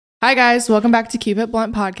Hi guys, welcome back to Keep It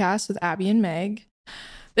Blunt podcast with Abby and Meg.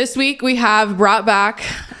 This week we have brought back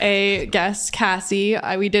a guest, Cassie.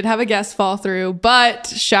 We did have a guest fall through, but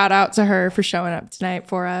shout out to her for showing up tonight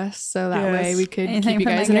for us, so that way we could keep you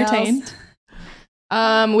guys entertained.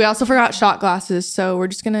 We also forgot shot glasses, so we're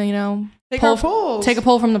just gonna, take a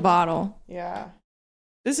pull from the bottle. Yeah,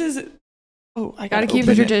 this is. Oh, I gotta keep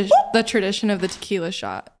the tradition of the tequila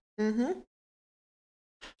shot. Mm-hmm.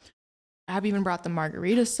 Abby even brought the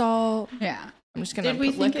margarita salt. Yeah. I'm just gonna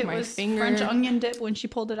lick my was finger. French onion dip when she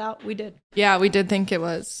pulled it out? We did. Yeah, we did think it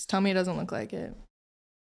was. Tell me it doesn't look like it.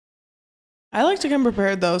 I like to come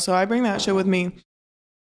prepared though, so I bring that shit with me.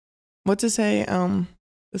 What to say?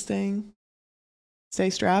 This thing. Stay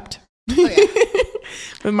strapped. Oh, yeah.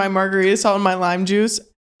 With my margarita salt and my lime juice.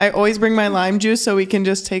 I always bring my lime juice so we can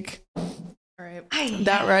just take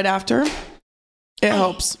that right after. It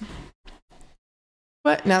helps.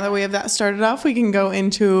 But now that we have that started off, we can go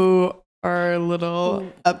into our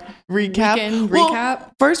little recap.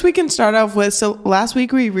 Recap. First, we can start off with, so last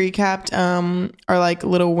week we recapped our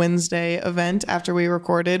little Wednesday event after we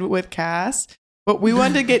recorded with Cass. But we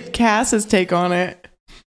wanted to get Cass's take on it.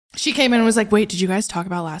 She came in and was like, wait, did you guys talk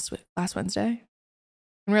about last Wednesday?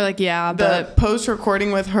 And we're like, yeah, but the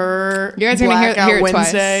post-recording with her. You guys are going to hear it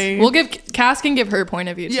Wednesday. Twice. Cass can give her point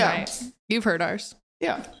of view tonight. Yeah. You've heard ours.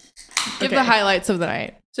 Yeah. Give the highlights of the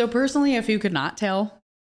night. So personally, if you could not tell,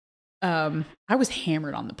 I was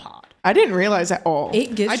hammered on the pod. I didn't realize at all.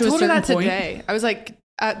 It gets I to told a her that point. today. I was like,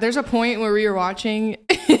 there's a point where we were watching.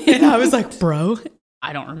 And I was like, bro,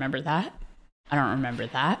 I don't remember that.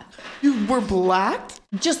 You were blacked?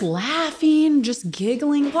 Just laughing, just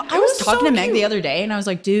giggling. Well, I was talking to Meg the other day and I was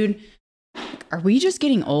like, dude, are we just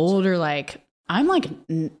getting old? Or I'm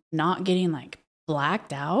not getting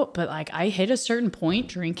blacked out, but I hit a certain point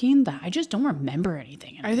drinking that I just don't remember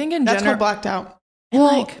anything anymore. I think in general, general, blacked out.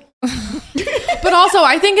 Well, but also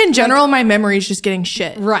I think in general, my memory is just getting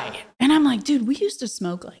shit. Right. And I'm like, dude, we used to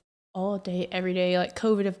smoke all day, every day,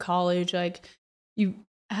 COVID of college. You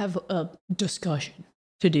have a discussion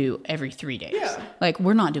to do every 3 days. Yeah.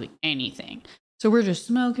 We're not doing anything. So we're just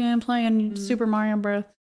smoking, playing Super Mario Bros.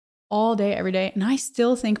 All day, every day. And I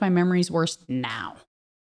still think my memory's worse now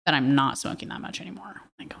that I'm not smoking that much anymore.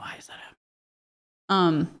 Why is that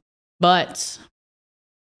happening? But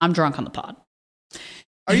I'm drunk on the pod.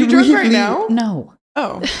 Are you drunk right now? No.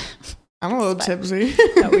 Oh. I'm a little tipsy.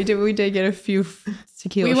 No, we did get a few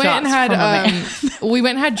tequila shots. We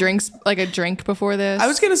went and had drinks, a drink before this. I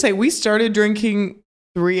was going to say, we started drinking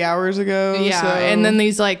 3 hours ago. Yeah, so. and then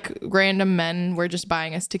these random men were just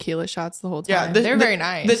buying us tequila shots the whole time. Yeah, they're very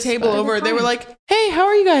nice. The table over, they were like, hey, how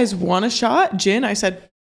are you guys? Want a shot? Gin? I said,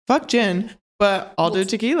 fuck gin, but I'll do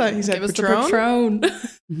tequila. He said, give us the Patron.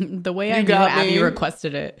 The way I knew Abby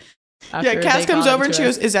requested it. Yeah, Cass comes over and she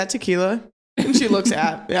goes, is that tequila? And she looks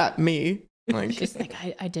at me. She's like,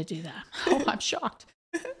 I did do that. Oh, I'm shocked.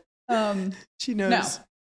 She knows. No.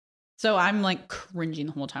 So I'm cringing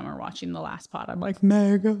the whole time we're watching the last pod. I'm like,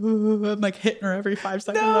 Meg, I'm hitting her every 5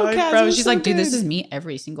 seconds. No, Cass, bro. She's so like, dude, good. this is me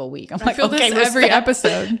every single week. I'm I feel okay, this every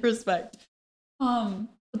episode. Respect.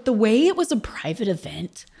 But the way it was a private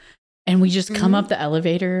event and we just come up the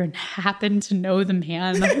elevator and happen to know the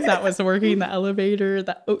man that was working the elevator,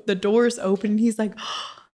 the doors open. He's like, oh,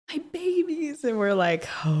 my babies. And we're like,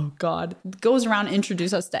 oh God. Goes around,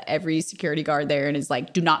 introduce us to every security guard there and is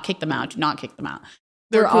like, do not kick them out. Do not kick them out.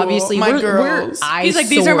 They're cool. Obviously, my we're girls. He's like,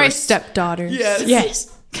 these are my stepdaughters.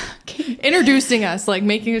 Yes. Introducing us,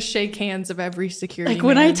 making us shake hands of every security man.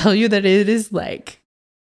 When I tell you that it is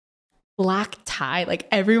black tie,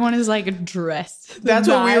 everyone is dressed. That's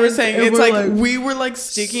what we were saying. It's we were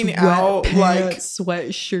sticking out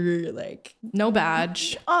sweatshirt, no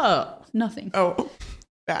badge. Oh, nothing. Oh,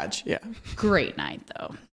 badge. Yeah. Great night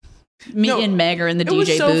though. Me and Meg are in the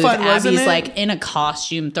DJ so booth. Fun, Abby's in a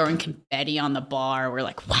costume throwing confetti on the bar. We're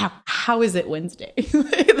like, wow, how is it Wednesday?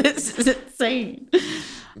 This is insane.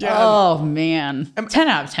 Yeah. Oh man. 10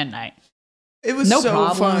 out of 10 night. It was no so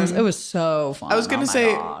problems. fun. It was so fun. I was going to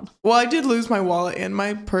say, well, I did lose my wallet and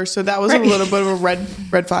my purse, so that was a little bit of a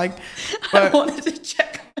red flag. But I wanted to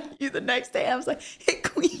check on you the next day. I was like, hey,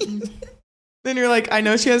 queen. Then you're like, I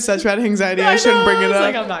know she has such bad anxiety. I shouldn't bring it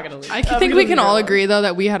up. I'm not going to leave. I think we can all agree, though,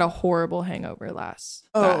 that we had a horrible hangover the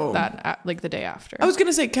day after. I was going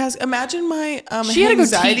to say, Cass, imagine my she had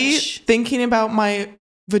anxiety thinking about my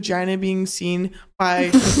vagina being seen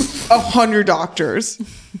by 100 doctors.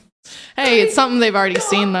 Hey, it's something they've already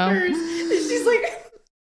seen, though. She's like,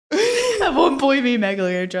 at one point, me and Meg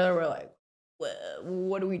look at each other. We're like, whoa.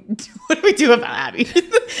 what do we do about Abby?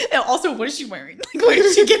 And also, what is she wearing? Like, where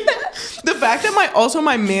did she get that? The fact that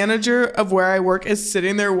my manager of where I work is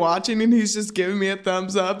sitting there watching and he's just giving me a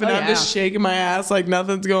thumbs up and I'm just shaking my ass like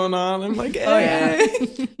nothing's going on. I'm like,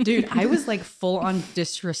 hey. Dude, I was like full on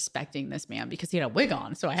disrespecting this man because he had a wig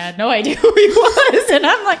on, so I had no idea who he was. And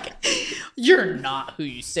I'm like, you're not who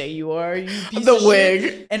you say you are, you piece the of wig.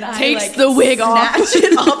 Shit. And Takes the wig off. Snatch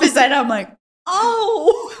it off his head. I'm like,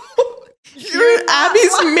 oh. You're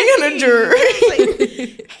Abby's manager.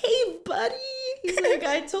 Like, hey, buddy. He's like,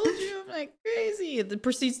 I told you. I'm like, crazy. It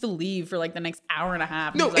proceeds to leave for like the next hour and a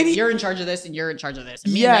half. And he's like, you're in charge of this and you're in charge of this.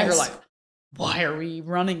 And me and Meg are like, why are we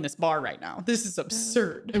running this bar right now? This is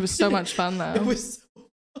absurd. It was so much fun though.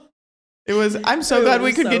 I'm so glad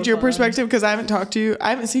we could get your perspective because I haven't talked to you.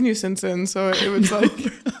 I haven't seen you since then. So it was like,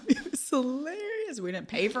 it was hilarious. We didn't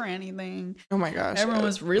pay for anything. Oh my gosh. Everyone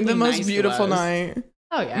was really the nice most beautiful to us. night.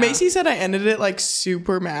 Oh yeah. Macy said I ended it like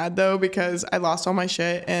super mad though because I lost all my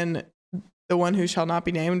shit and the one who shall not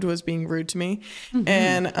be named was being rude to me. Mm-hmm.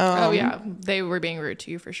 And they were being rude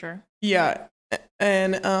to you for sure. Yeah.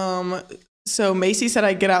 And so Macy said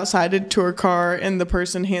I get outside to her car and the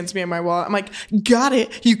person hands me my wallet. I'm like, got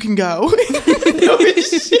it, you can go. No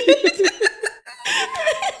shit.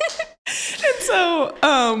 And so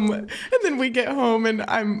and then we get home and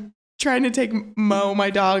I'm trying to take Mo, my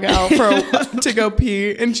dog, out to go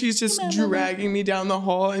pee, and she's just dragging me down the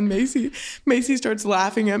hall. And Macy starts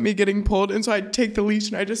laughing at me getting pulled, and so I take the leash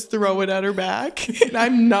and I just throw it at her back. And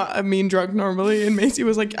I'm not a mean drunk normally, and Macy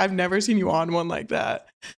was like, "I've never seen you on one like that."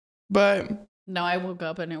 But no, I woke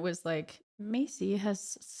up and it was like Macy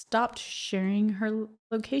has stopped sharing her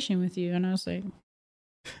location with you, and I was like,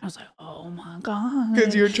 oh my god,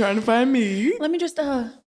 because you're trying to find me. Let me just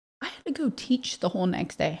I had to go teach the whole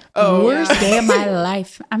next day. Oh, worst day of my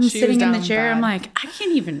life. I'm sitting in the chair. Bad. I'm like, I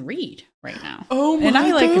can't even read right now. Oh my And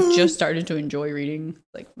I like God. just started to enjoy reading,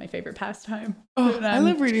 like my favorite pastime. Oh, I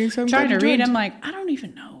love reading. So I'm trying to read. joined. I'm like, I don't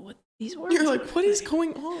even know what these words. You're like, what is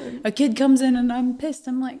going on? A kid comes in and I'm pissed.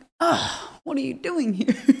 I'm like, oh, what are you doing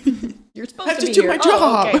here? You're supposed I have to to be do here. my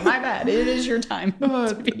job. Okay, my bad. It is your time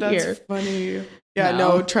to be That's here. funny. Yeah,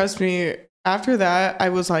 no, trust me. After that, I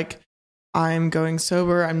was like, I'm going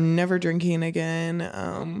sober. I'm never drinking again.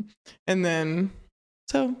 And then,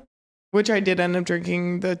 which I did end up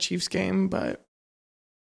drinking the Chiefs game, but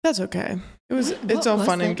that's okay. It's all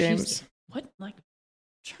fun and games. What? Like,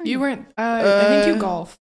 you weren't, I think you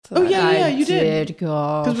golfed. Oh yeah, you did. did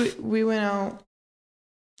golf. because we went out.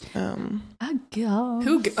 I golf.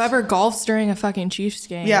 Who ever golfs during a fucking Chiefs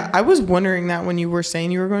game? Yeah, I was wondering that when you were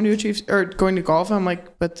saying you were going to a Chiefs or going to golf. I'm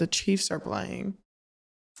like, but the Chiefs are playing.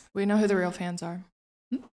 We know who the real fans are.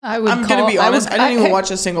 I'm gonna be honest. I didn't even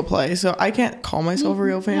watch a single play, so I can't call myself a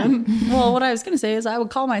real fan. Well, what I was gonna say is I would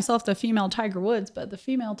call myself the female Tiger Woods, but the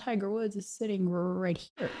female Tiger Woods is sitting right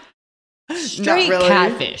here. Straight really.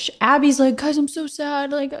 catfish. Abby's like, guys, I'm so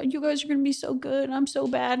sad. Like, you guys are gonna be so good. I'm so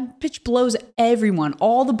bad. Bitch blows everyone,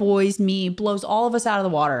 all the boys, me, blows all of us out of the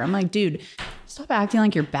water. I'm like, dude, stop acting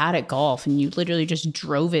like you're bad at golf and you literally just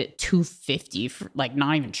drove it 250 for like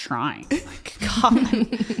not even trying. Like,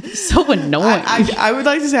 God, so annoying. I would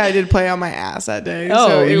like to say I did play on my ass that day. Oh,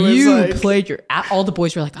 so it was you like, played your ass. All the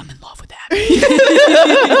boys were like, I'm in love with Abby.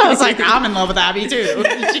 I was like, I'm in love with Abby too.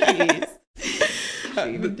 Jeez.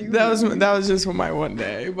 that was just my one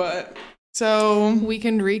day, but so We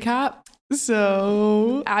can recap.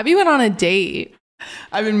 So Abby went on a date.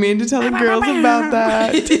 I've been meaning to tell the girls about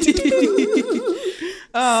that.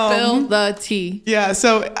 Spill the tea. Yeah,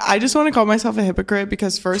 so I just want to call myself a hypocrite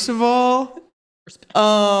because first of all,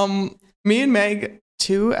 me and Meg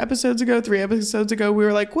 3 episodes ago, we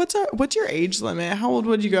were like, what's your age limit? How old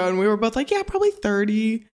would you go? And we were both like, yeah, probably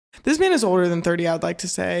 30. This man is older than 30, I'd like to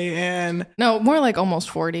say. And no, more like almost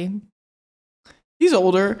 40. He's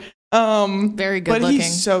older. Very good but looking.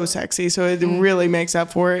 He's so sexy, so it really makes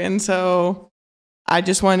up for it. And so I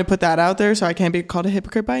just wanted to put that out there so I can't be called a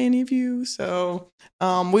hypocrite by any of you. So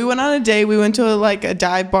we went on a date. We went to a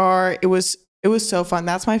dive bar. It was so fun.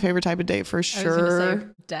 That's my favorite type of date for sure. I was gonna say,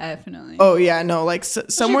 definitely. Oh yeah, no, like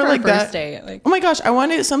somewhere like that. Date, like, oh my gosh, I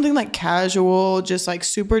wanted something like casual, just like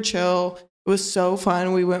super chill. It was so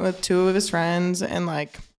fun. We went with 2 of his friends and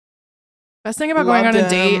like. Best thing about going on a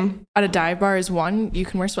date at a dive bar is 1, you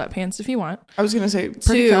can wear sweatpants if you want. I was gonna say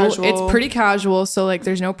 2, casual. It's pretty casual, so like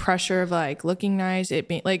there's no pressure of like looking nice. It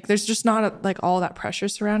being like there's just not like all that pressure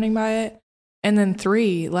surrounding by it. And then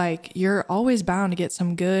 3, like, you're always bound to get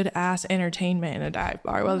some good ass entertainment in a dive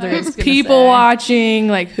bar, whether it's people watching,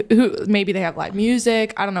 like who maybe they have live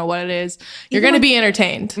music. I don't know what it is. You're going to be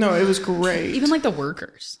entertained. No, it was great. Even like the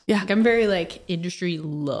workers. Yeah. Like, I'm very like industry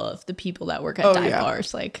love the people that work at dive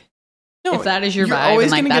bars. Like, no, if that is your vibe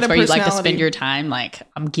and like that's where you like to spend your time, like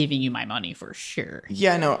I'm giving you my money for sure.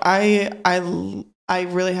 Yeah, no, I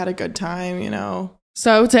really had a good time, you know.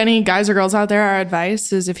 So to any guys or girls out there, our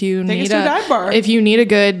advice is if you need a dive bar. If you need a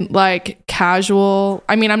good like casual,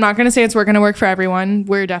 I mean, I'm not going to say it's going to work for everyone.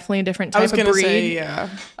 We're definitely a different type of breed. I was going to say, yeah.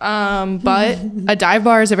 But a dive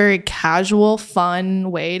bar is a very casual,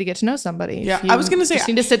 fun way to get to know somebody. Yeah, I was going to say, just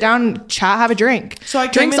need to sit down, chat, have a drink. So I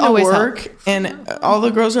came into work and all the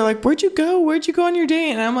girls are like, "Where'd you go? Where'd you go on your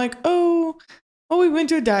date?" And I'm like, "Oh, we went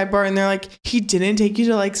to a dive bar," and they're like, "He didn't take you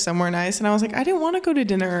to like somewhere nice," and I was like, "I didn't want to go to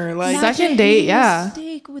dinner." Like second date, yeah.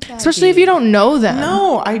 Especially if you don't know them.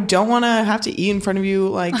 No, I don't want to have to eat in front of you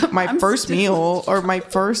like my first meal or my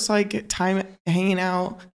first like time hanging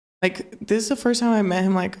out. Like this is the first time I met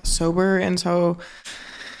him like sober, and so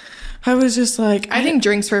I was just like, I think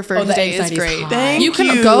drinks for a first date is great. Thank you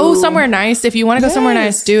can go somewhere nice if you want to go somewhere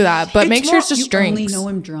nice. Do that, but make sure it's just drinks. You only know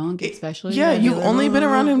him drunk, especially. Yeah, you've only been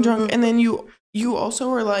around him drunk, and then you also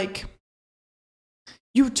were like,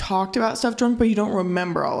 you talked about stuff drunk, but you don't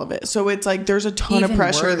remember all of it. So it's like there's a ton of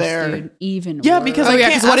pressure there. Dude, even because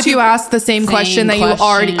because what if you ask the same question that you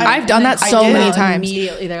already? I've done that so many times.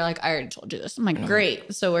 Immediately, they're like, "I already told you this." I'm like,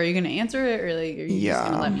 "Great. So are you going to answer it, or like are you just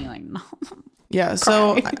going to let me like no?" Yeah.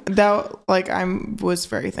 So that like I was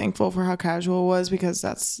very thankful for how casual it was because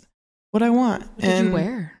that's what I want. What did you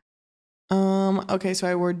wear? Okay, so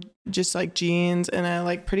I wore just like jeans and a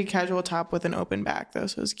like pretty casual top with an open back though,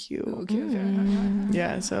 so it was cute. Okay.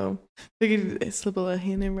 Yeah, so I could slip a little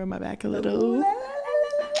hand and rub my back a little.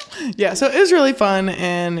 Yeah, so it was really fun,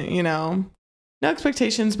 and you know, no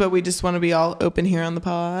expectations, but we just want to be all open here on the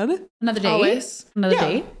pod. Another date. Always. Another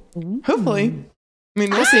date. Hopefully. I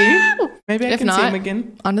mean, we'll see. Maybe I can see him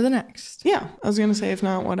again. On to the next. Yeah, I was gonna say if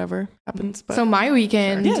not, whatever happens. But so my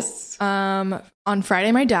weekend, yes. On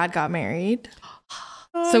Friday, my dad got married.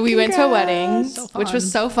 So we went to a wedding, which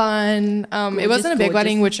was so fun. It wasn't a big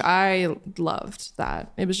wedding, which I loved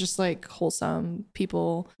that. It was just like wholesome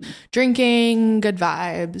people drinking, good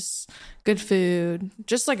vibes, good food,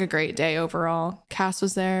 just like a great day overall. Cass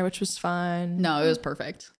was there, which was fun. No, it was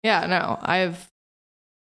perfect. Yeah, no,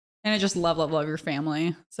 and I just love your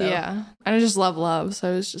family. So yeah, and I just love.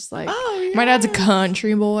 So it was just like, my dad's a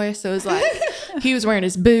country boy, so it was like he was wearing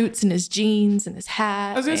his boots and his jeans and his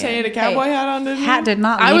hat. I was gonna say he had a cowboy hat on. Hat did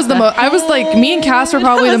not. I was I was like, me and Cass were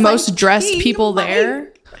probably the most dressed people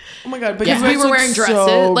there. Oh my god! But we were wearing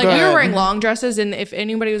dresses, we were wearing long dresses, and if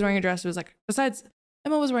anybody was wearing a dress, it was like besides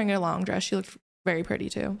Emma was wearing a long dress, she looked very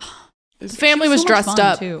pretty too. The family was dressed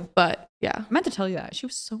up too, but yeah, I meant to tell you that she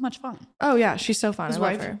was so much fun. Oh yeah, she's so fun. I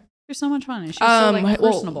love her. She's so much fun. And she's so like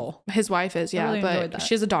personable. His wife is, yeah, really but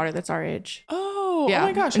she has a daughter that's our age. Oh, yeah. Oh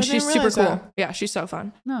my gosh, and she's super cool. Yeah, she's so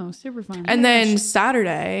fun. No, super fun. And then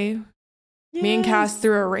Saturday, me and Cass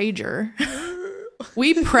threw a rager.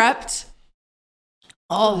 We prepped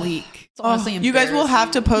all week. It's honestly you guys will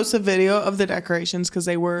have to post a video of the decorations because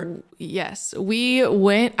they were. Yes, we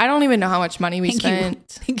went. I don't even know how much money we spent.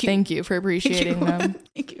 Thank you for appreciating them.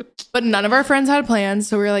 Thank you. But none of our friends had plans,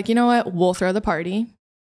 so we were like, you know what? We'll throw the party.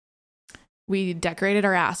 We decorated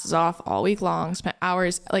our asses off all week long, spent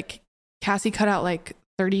hours. Like Cassie cut out like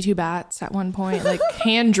 32 bats at one point, like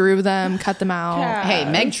hand drew them, cut them out. Yes.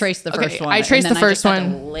 Hey, Meg traced the first one. I traced the first one. I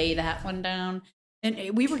just had to lay that one down.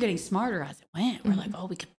 And we were getting smarter as it went. We're like,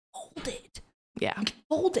 we can fold it. Yeah. We can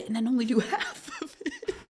fold it and then only do half of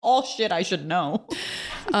it. All shit I should know.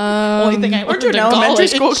 Only thing I learned in elementary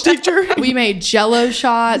school teacher. We made Jello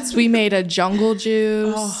shots. We made a jungle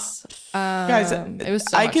juice. Guys, it was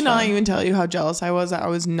so I much cannot fun. even tell you how jealous I was that I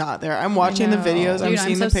was not there. I'm watching the videos, Dude, I'm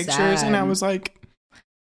seeing the pictures, sad. and I was like,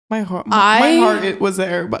 my heart it was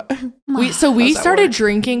there, but we started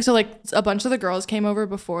drinking. So like a bunch of the girls came over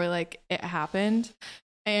before like it happened,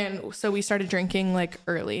 and so we started drinking like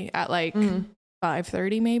early at like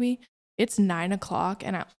 5:30 maybe. It's 9:00,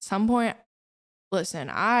 and at some point, listen,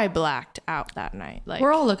 I blacked out that night. Like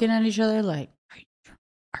we're all looking at each other like,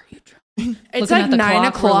 are you drunk? It's like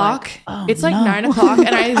 9:00. Like, it's like 9:00,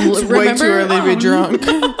 and I it's remember way too early to be drunk.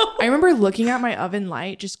 I remember looking at my oven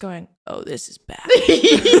light, just going, "Oh, this is bad.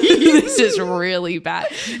 This is really bad."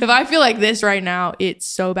 If I feel like this right now, it's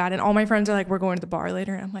so bad. And all my friends are like, "We're going to the bar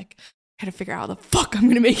later," and I'm like, I gotta figure out how the fuck I'm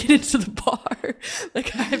gonna make it into the bar.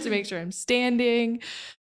 Like I have to make sure I'm standing.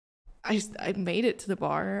 I made it to the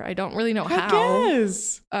bar. I don't really know how.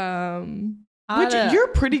 Yes. I Which you're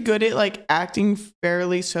pretty good at like acting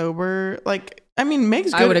fairly sober. Like, I mean,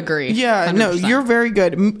 Meg's good. I would agree. Yeah, 100%. no, you're very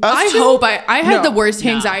good. I hope I had the worst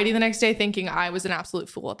anxiety the next day thinking I was an absolute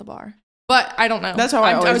fool at the bar. But I don't know. That's how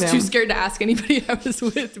I was am. too scared to ask anybody I was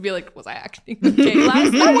with to be like, was I acting okay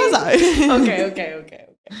last night? How was I? Okay.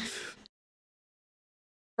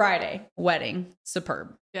 Friday, wedding,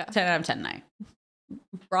 superb. Yeah. 10 out of 10 night.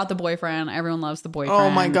 Brought the boyfriend. Everyone loves the boyfriend. Oh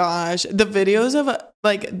my gosh. The videos of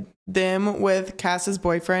like them with Cass's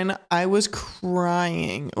boyfriend, I was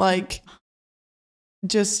crying. Like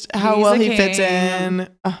just how He's well a he fits king. in.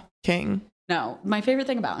 King. No, my favorite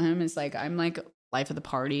thing about him is like, I'm like life of the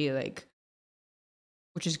party, like,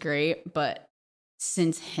 which is great. But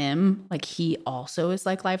since him, like he also is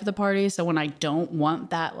like life of the party. So when I don't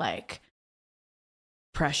want that like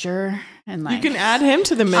pressure and like You can add him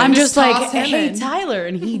to the mix. I'm just like, toss him hey, in. Tyler.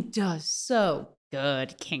 And he does so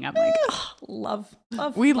good, King. I'm like, oh, love.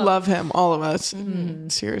 We love him, all of us.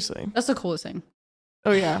 Mhm. Seriously. That's the coolest thing.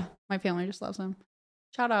 Oh yeah. My family just loves him.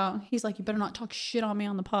 Shout out. He's like, you better not talk shit on me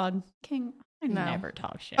on the pod. King, I No. never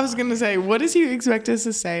talk shit. I was gonna say, what does he expect us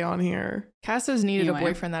to say on here? Cass has needed Anyway. a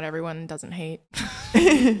boyfriend that everyone doesn't hate.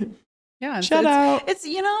 Yeah, Shout out. It's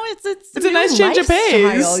it's a new nice change of pace.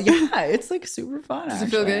 lifestyle. Yeah, it's like super fun. Does it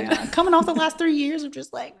feel actually. good? Yeah. Coming off the last 3 years of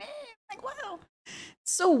just like, man, like wow,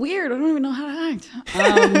 it's so weird. I don't even know how to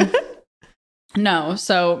act. No,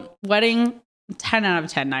 so wedding 10 out of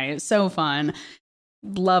 10 night. It's so fun.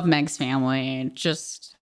 Love Meg's family.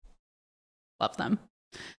 Just love them.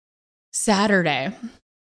 Saturday.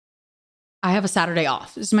 I have a Saturday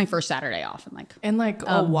off. This is my first Saturday off in like In like A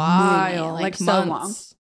a while, minute, like so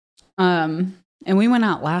months. and we went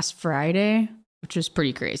out last Friday, which was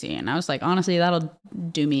pretty crazy. And I was like, honestly, that'll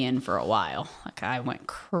do me in for a while. Like I went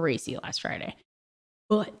crazy last Friday.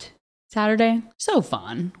 But Saturday, so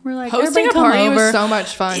fun. We're like, Hosting a everybody come party over. was so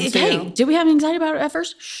much fun too. Hey, did we have anxiety about it at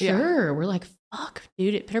first? Yeah. Sure. We're like, fuck,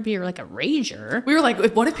 dude, it better be like a rager. We were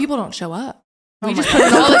like, what if people don't show up? We Oh just my put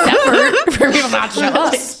in all this effort for people not to show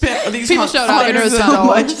up. These People showed up and it was hundreds of so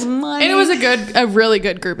dollars. And it was a really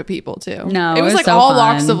good group of people too. No, it was it was like so all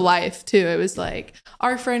walks fun. of life too. It was like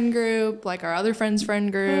our friend group, like our other friend's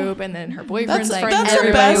friend group, and then her boyfriend's That's, friend that's group. the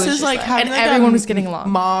everybody best was is just like like- having and like everyone a was getting along.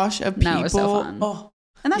 mosh of people. No, it was so fun. Oh,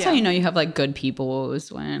 And that's how Yeah. you know you have like good people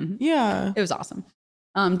was when yeah. it was awesome.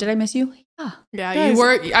 Did I miss you? Yeah. Yeah, Guys- you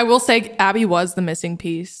were. I will say, Abby was the missing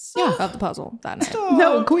piece Yeah. of the puzzle that night.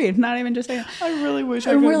 Oh, queen. Not even just saying. I really wish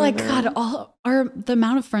I And could we're have like, been there. God, the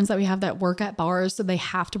amount of friends that we have that work at bars, so they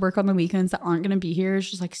have to work on the weekends that aren't going to be here is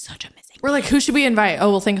just like such a missing. We're like, who should we invite? Oh,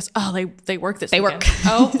 we'll think. Oh, they work this. They weekend. work.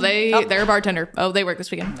 Oh, they're a bartender. Oh, they work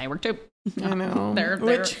this weekend. They work too. I know.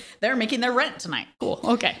 They're making their rent tonight. Cool.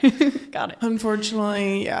 Okay. Got it.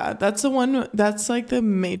 Unfortunately, yeah, that's the one. That's like the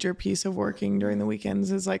major piece of working during the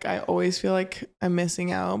weekends is like I always feel like I'm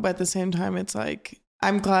missing out, but at the same time, it's like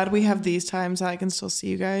I'm glad we have these times that I can still see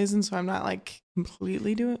you guys, and so I'm not like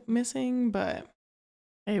completely missing. But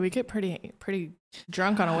Hey, we get pretty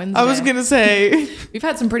drunk on a Wednesday. I was gonna say, We've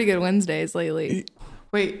had some pretty good Wednesdays lately.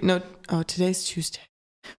 wait, no, oh, today's Tuesday.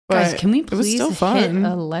 Guys, But can we it was please still hit fun.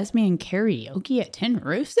 a lesbian karaoke at Tin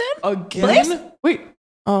Roofs then? Again? Please? Wait.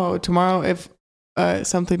 Oh, tomorrow if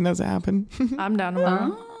something doesn't happen. I'm down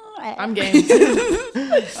tomorrow. Oh, I'm game.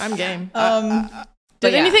 I'm game.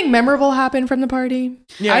 Did yeah. anything memorable happen from the party?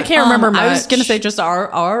 Yeah. I can't remember much. I was gonna say just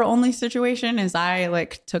our only situation is I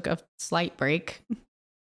like took a slight break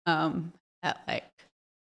at like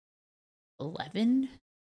 11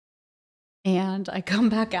 and I come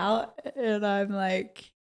back out and I'm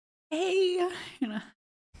like, hey, you know,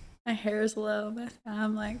 my hair is low, but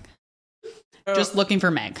I'm like just looking for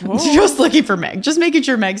Meg. Whoa. Just looking for Meg. Just making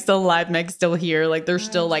sure Meg's still alive, Meg's still here. Like there's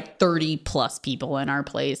still like 30 plus people in our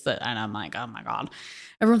place and I'm like, oh my God.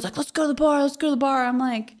 Everyone's like, let's go to the bar, let's go to the bar. I'm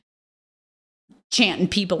like chanting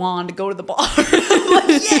people on to go to the bar. I'm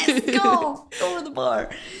like, yes, go to the bar.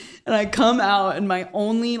 And I come out and my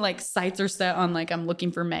only like sights are set on like I'm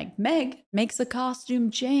looking for Meg. Meg makes a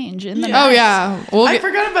costume change in the Yeah. Oh night. yeah, I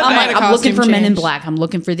forgot about I'm that. like, I'm looking for Men in change. Black. I'm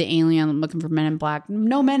looking for the alien. I'm looking for Men in Black.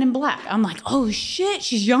 No Men in Black. I'm like, oh shit,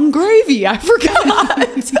 she's Young Gravy. I forgot.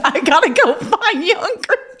 I gotta go find Young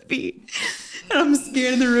Gravy. And I'm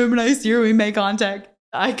scared in the room and I see her. We make contact.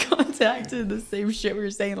 Eye contact and the same shit we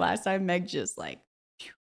were saying last time. Meg just like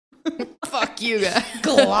Fuck you guys.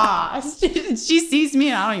 gloss. she sees me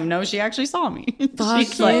and I don't even know she actually saw me. Fuck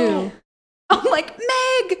She's you. like, I'm like,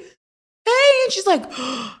 Meg, hey. And she's like,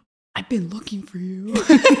 I've been looking for you.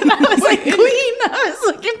 And I was like, Queen, I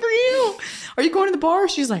was looking for you. Are you going to the bar?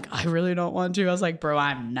 She's like, I really don't want to. I was like, bro,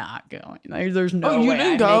 I'm not going. Like, there's no Oh, you way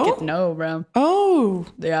didn't I go? make it. No, bro. Oh,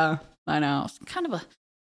 Yeah, I know. It's kind of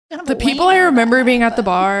a The people I remember being at the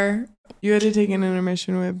bar. You had to take an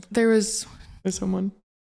intermission with someone.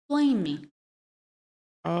 Blame me.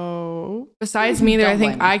 Oh. Besides me, I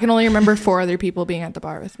think I can only remember 4 other people being at the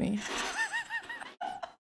bar with me.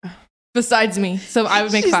 Besides me. So I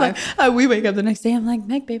would make 5. Like, we wake up the next day. I'm like,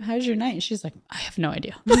 Meg, babe, how's your night? And she's like, I have no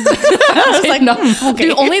idea. I was like, no. Okay.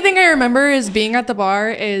 The only thing I remember is being at the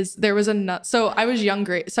bar is there was so I was young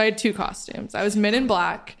grade. So I had 2 costumes. I was Men in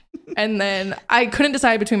Black. And then I couldn't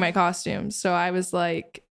decide between my costumes. So I was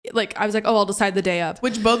like, oh, I'll decide the day of.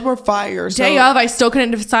 Which both were fire. Day of, I still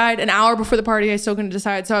couldn't decide. An hour before the party, I still couldn't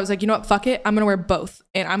decide. So I was like, you know what? Fuck it. I'm going to wear both.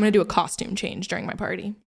 And I'm going to do a costume change during my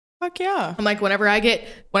party. Fuck yeah. I'm like, whenever I get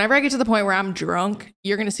to the point where I'm drunk,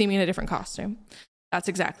 you're going to see me in a different costume. That's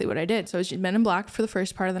exactly what I did. So it was Men in Black for the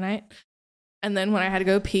first part of the night. And then when I had to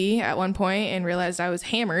go pee at one point and realized I was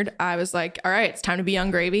hammered, I was like, all right, it's time to be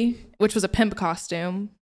Young Gravy, which was a pimp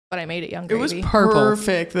costume, but I made it Young Gravy. It was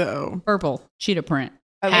perfect though. Purple, cheetah print.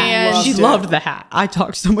 She loved the hat. I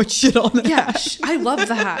talked so much shit on the hat. I love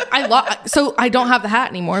the hat. So I don't have the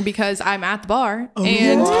hat anymore because I'm at the bar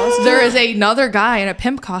and there is another guy in a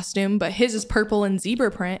pimp costume, but his is purple and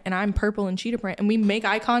zebra print and I'm purple and cheetah print, and we make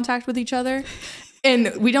eye contact with each other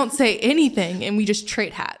and we don't say anything and we just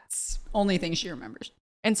trade hats. Only thing she remembers.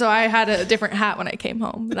 And so I had a different hat when I came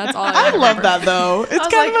home. That's all I love that though. It's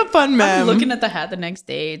kind of a fun mem. I'm looking at the hat the next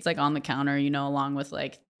day. It's like on the counter, along with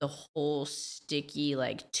like the whole sticky,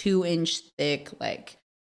 like 2-inch thick, like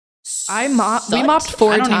we mopped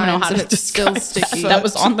 4 times. I don't even know how to it's still sticky. That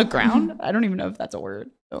was on the ground. I don't even know if that's a word.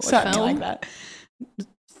 Soot. Like that.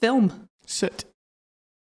 Film. Soot.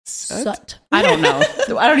 Soot. I don't know.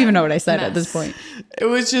 I don't even know what I said at this point. It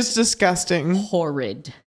was just disgusting.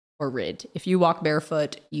 Horrid. If you walk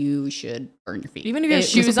barefoot, you should burn your feet. Even if you have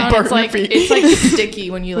shoes on, it's like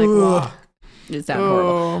sticky when you like walk. It's that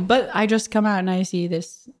horrible. But I just come out and I see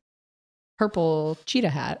this purple cheetah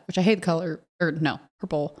hat, which I hate the color.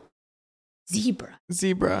 Purple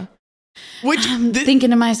zebra. Which I'm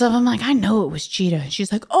thinking to myself, I'm like, I know it was cheetah. And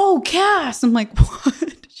she's like, oh, Cass. I'm like,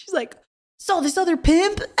 what? She's like, saw this other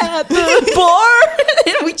pimp at the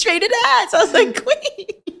bar and we traded hats. I was like,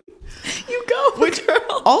 wait, you go,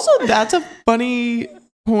 girl. Also, that's a funny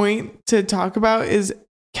point to talk about is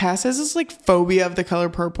Cass has this like phobia of the color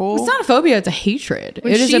purple. It's not a phobia, it's a hatred.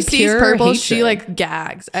 When it is she a sees pure purple, hatred. she like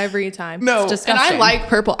gags every time. No, it's disgusting. And I like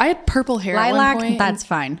purple. I had purple hair Lilac, at one point. That's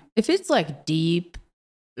fine. If it's like deep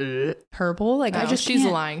purple, like she's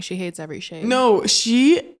lying. She hates every shade. No,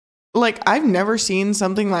 I've never seen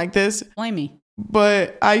something like this. Blame me.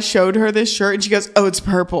 But I showed her this shirt and she goes, oh, it's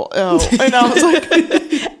purple. Oh, and I was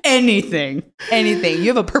like, anything. You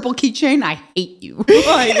have a purple keychain? I hate you. Like,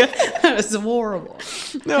 that is horrible.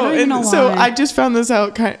 No, and so I just found this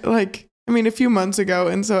out a few months ago.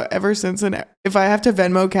 And so ever since then, if I have to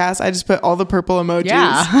Venmo Cass, I just put all the purple emojis.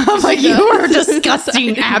 Yeah. I'm like, you are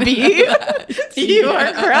disgusting, Abby. You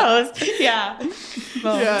are gross. Yeah.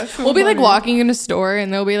 Well, yeah. We'll be like walking in a store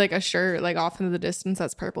and there'll be like a shirt like off into the distance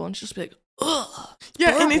that's purple and she'll just be like, ugh.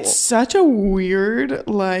 Yeah, purple. And it's such a weird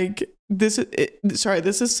this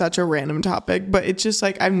is such a random topic, but it's just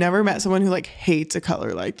like I've never met someone who like hates a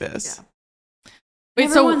color like this. Yeah. Wait,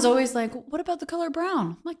 everyone's always like, what about the color brown?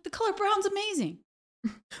 I'm like, the color brown's amazing.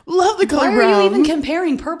 Love the color brown. Why are you even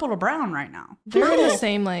comparing purple to brown right now? They're in the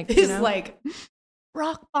same it's like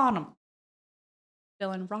rock bottom.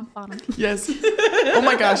 Feeling rock bottom. Yes. Oh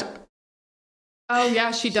my gosh. Oh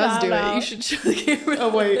yeah, she does do it. You should show the camera. Oh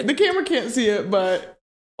wait, the camera can't see it, but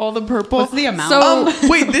all the purple. What's the amount? So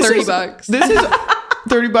wait, this $30. This is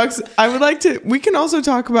 $30. I would like to. We can also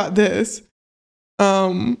talk about this.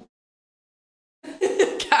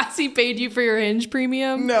 Cassie paid you for your Hinge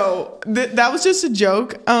premium. No, that was just a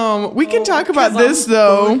joke. We can talk about this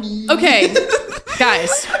though. Okay,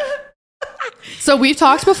 guys. So we've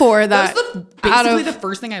talked before that basically the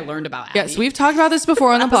first thing I learned about Abby. Yes, we've talked about this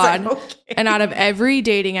before on the pod. Like, okay. And out of every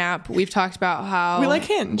dating app, we've talked about how we like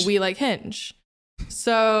Hinge.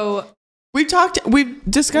 So we've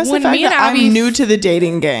discussed the when fact me and that Abby I'm new to the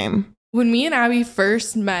dating game. When me and Abby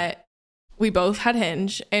first met, we both had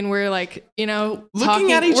Hinge and we're like,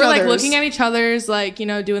 looking at each other's, like,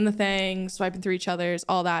 doing the thing, swiping through each other's,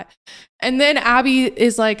 all that. And then Abby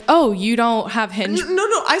is like, oh, you don't have Hinge. No.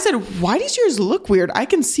 I said, why does yours look weird? I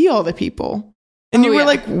can see all the people. And you were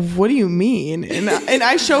like, what do you mean? And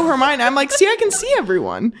I show her mine. I'm like, see, I can see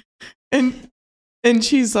everyone. And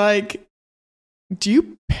she's like, do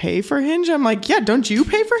you pay for Hinge? I'm like, yeah, don't you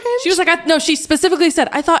pay for Hinge? She was like, no, she specifically said,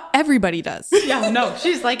 I thought everybody does. Yeah, no.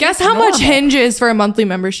 She's like, guess how much Hinge is for a monthly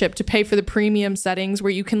membership to pay for the premium settings where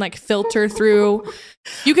you can like filter through.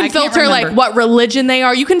 You can filter like what religion they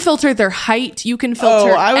are. You can filter their height. You can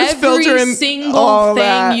filter every single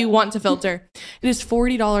thing you want to filter. It is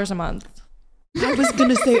 $40 a month. I was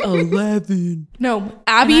gonna say 11. No,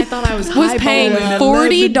 Abby thought I was paying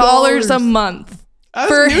 $40 a month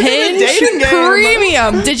for Hinge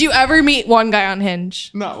Premium. Did you ever meet one guy on Hinge?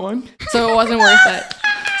 Not one. So it wasn't worth it.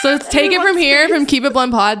 So let's take it from here, from Keep It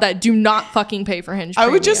Blunt Pod, that do not fucking pay for Hinge Premium.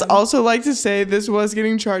 I would just also like to say this was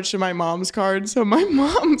getting charged to my mom's card, so my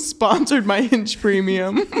mom sponsored my Hinge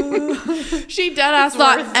Premium. She deadass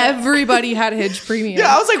thought everybody had Hinge Premium.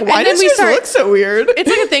 Yeah, I was like, why does this look so weird? It's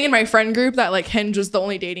like a thing in my friend group that like Hinge was the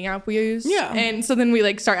only dating app we use. Yeah. And so then we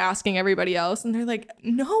like start asking everybody else, and they're like,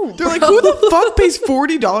 no. They're like, who the fuck pays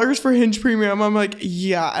 $40 for Hinge Premium? I'm like,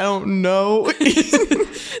 yeah, I don't know.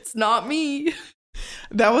 It's not me.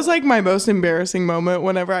 That was like my most embarrassing moment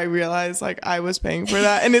whenever I realized like I was paying for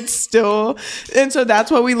that, and it's still, and so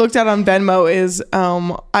that's what we looked at on Venmo is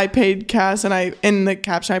I paid Cass, and I in the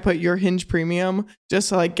caption I put your Hinge Premium just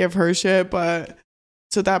to like give her shit, but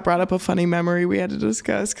so that brought up a funny memory we had to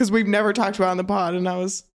discuss because we've never talked about it on the pod, and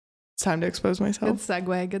it's time to expose myself. Good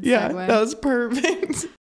segue. Good yeah, segue. That was perfect.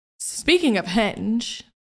 Speaking of Hinge,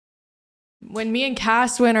 when me and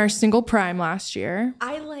Cass went our single prime last year,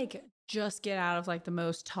 I like just get out of like the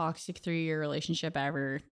most toxic 3-year relationship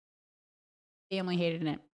ever. Family hated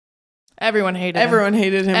it. Everyone hated him. Everyone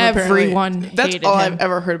hated him. Everyone hated That's all I've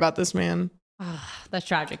ever heard about this man. That's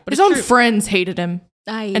tragic. But his own friends hated him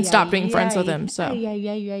and stopped being friends with him. So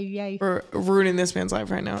we're ruining this man's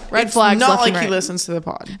life right now. Red flags. Not left like and he right. listens to the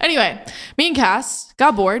pod. Anyway, me and Cass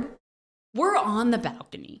got bored. We're on the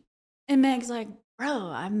balcony, and Meg's like,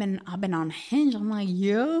 "Bro, I've been on Hinge." I'm like,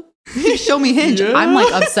 "Yeah, show me Hinge." Yeah. I'm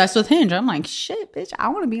like obsessed with Hinge. I'm like, "Shit, bitch, I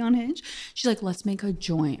want to be on Hinge." She's like, "Let's make a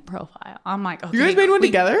joint profile." I'm like, "Okay, you guys made one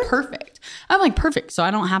together? Perfect." I'm like, "Perfect," so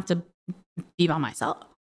I don't have to be by myself.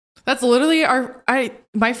 That's literally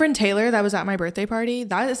my friend Taylor that was at my birthday party.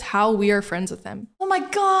 That is how we are friends with him. Oh my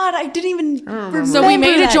God, I didn't even remember. So we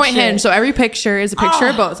made a joint shit. Hinge. So every picture is a picture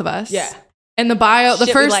of both of us. Yeah. And the bio, the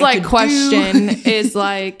Shit we first like to question is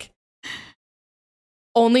like,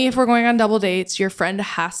 only if we're going on double dates, your friend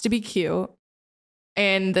has to be cute.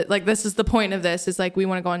 And like, this is the point of this is like, we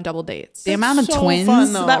want to go on double dates. The amount of so twins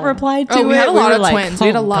fun, though. that replied to we had a lot of like, twins. We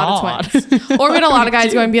had a lot of twins. Or we had a lot of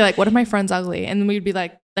guys going and be like, what if my friend's ugly? And we'd be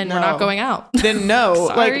like, then we're not going out. Then no.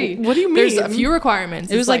 Sorry. Like, what do you mean? There's a few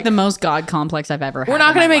requirements. It was like the most God complex I've ever had. We're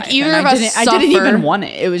not going to make either of us suffer. I didn't even want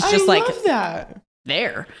it. It was just I like love that.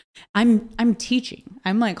 there. I'm teaching.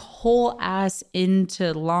 I'm like whole ass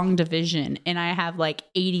into long division, and I have like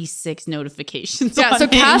 86 notifications. Yeah, on so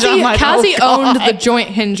Hinge. I'm like, Cassie oh owned God. the joint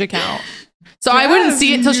Hinge account. So I wouldn't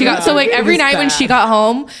see it until she got. So like every night when she got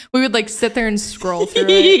home, we would like sit there and scroll through it.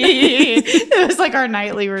 It was like our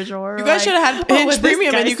nightly ritual. You guys should have had Hinge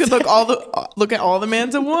Premium, and you could look at all the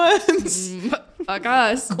mans at once. Fuck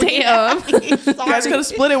us, damn. You guys could have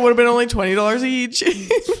split it. Would have been only $20 each.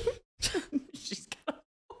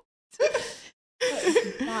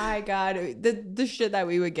 My God, the shit that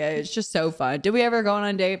we would get, it's just so fun. Did we ever go on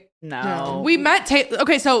a date? No. We met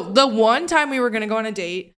okay, so the one time we were gonna go on a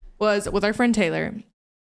date was with our friend Taylor.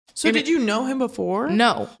 So did you know him before?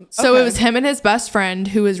 No. So Okay. it was him and his best friend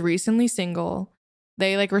who was recently single.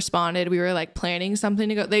 They like responded. We were like planning something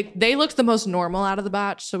to go. They looked the most normal out of the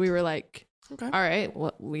batch. So we were like, okay, all right,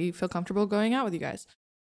 well, we feel comfortable going out with you guys.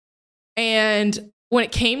 And when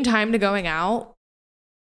it came time to going out,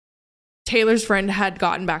 Taylor's friend had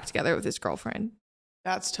gotten back together with his girlfriend.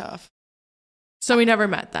 That's tough. So we never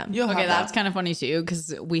met them. Okay, that's kind of funny too,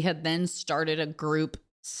 because we had then started a group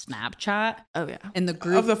Snapchat. Oh yeah. And the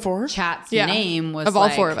group of the four chat's name was of all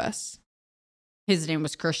four of us. His name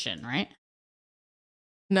was Christian, right?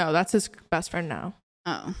 No, that's his best friend now.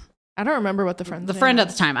 Oh. I don't remember what the friend at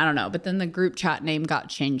the time, I don't know. But then the group chat name got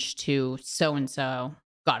changed to so-and-so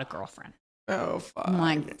got a girlfriend. Oh, fuck. I'm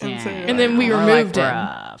like, damn. And then we removed him.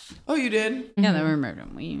 Oh, you did? Yeah, then we removed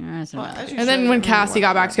him. And then when Cassie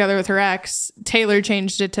got back together with her ex, Taylor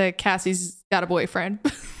changed it to Cassie's got a boyfriend.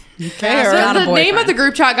 Fair. So the name of the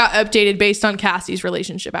group chat got updated based on Cassie's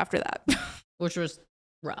relationship after that. Which was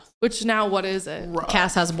rough. Which now, what is it? Rough.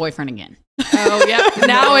 Cass has a boyfriend again. Oh, yeah.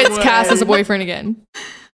 Now it's Cass has a boyfriend again.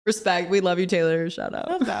 Respect. We love you, Taylor. Shout out.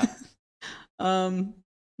 Love that.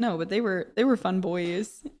 No, but they were fun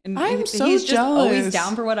boys. And I'm so he's just jealous. always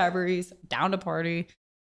down for whatever. He's down to party.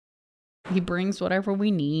 He brings whatever we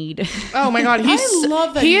need. Oh my God. I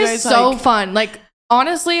love that he you is guys, so like- fun. Like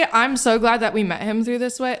Honestly, I'm so glad that we met him through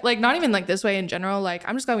this way. Like, not even like this way in general. Like,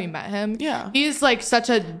 I'm just glad we met him. Yeah. He's like such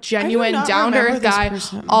a genuine, down to earth guy.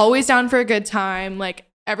 Always down for a good time. Like,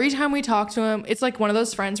 every time we talk to him, it's like one of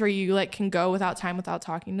those friends where you like can go without time without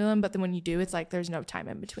talking to them. But then when you do, it's like there's no time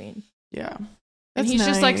in between. Yeah. And he's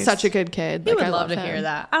just like such a good kid. He like, would I love to him. hear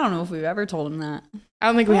that. I don't know if we've ever told him that. I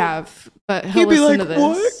don't think we have, but He'd he'll be listen like, to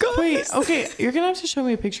this. what? Wait, okay. You're going to have to show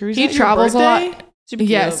me a picture. He travels a lot.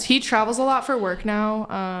 Yes, he travels a lot for work now.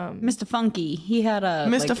 Mr. Funky. He had a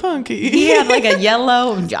Mr. Funky. He had like a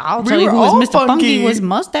yellow. I'll tell you who was Mr. Funky was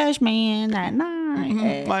Mustache Man that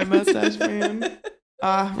night. My Mustache Man.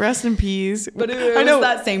 Rest in peace. But it was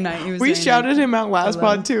that same night. We shouted him out last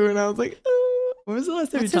pod too, and I was like, oh. When was the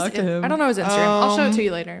last time you talked to him? I don't know his Instagram. I'll show it to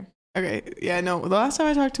you later. Okay. Yeah, no. The last time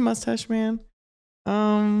I talked to Mustache Man, I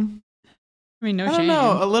mean, no shame. I don't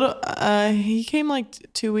know. A little. He came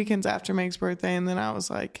like 2 weekends after Meg's birthday, and then I was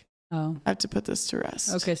like, I have to put this to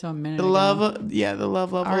rest. Okay, so a minute. The love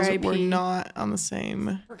levels R.I.P. were not on the same.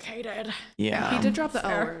 Reciprocated. Yeah. He did drop the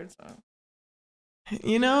L word. So.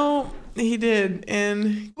 You know, he did,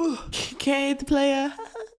 and K the player.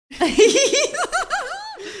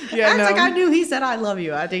 Yeah, like I knew he said I love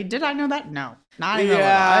you. Did I know that? No, not even.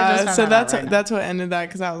 Yeah, so that's what ended that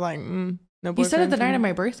because I was like, no boyfriend. He said it the night of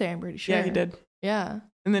my birthday. I'm pretty sure. Yeah, he did. Yeah,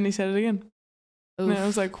 and then he said it again. Oof. And I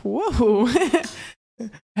was like, whoa.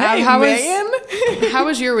 Hey, how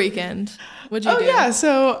was your weekend? What'd you do? Yeah,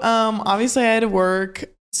 so obviously I had to work.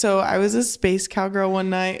 So I was a space cowgirl one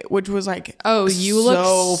night, which was like, you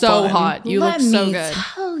look so hot. You look so good.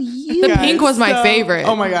 Tell you. The pink was my favorite.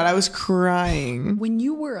 Oh my God, I was crying. When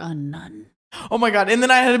you were a nun. Oh my God. And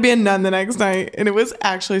then I had to be a nun the next night. And it was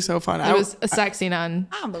actually so fun. It was a sexy nun.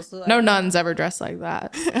 No nuns ever dressed like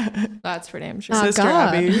that. That's for damn sure. Sister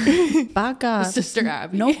Abby. By God. Sister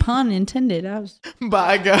Abby. No pun intended. I was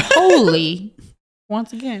by God. Holy.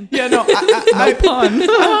 Once again. Yeah, no. No pun.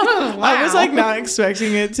 Wow. I was like not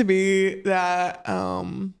expecting it to be that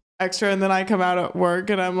extra. And then I come out at work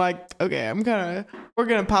and I'm like, okay, we're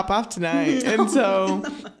going to pop off tonight. And so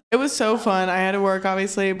it was so fun. I had to work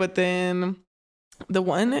obviously, but then the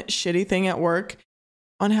one shitty thing at work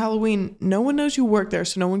on Halloween, no one knows you work there.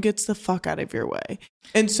 So no one gets the fuck out of your way.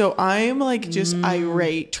 And so I'm like just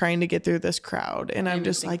irate trying to get through this crowd. And I'm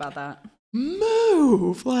just like, about that.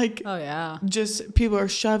 Move. Like, oh yeah. Just people are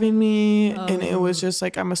shoving me. And it was just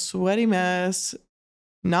like, I'm a sweaty mess.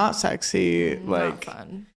 Not sexy. Like, not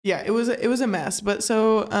fun. Yeah, it was a mess. But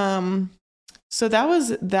so that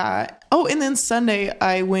was that. Oh, and then Sunday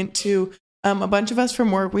I went to a bunch of us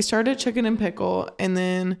from work. We started Chicken and Pickle and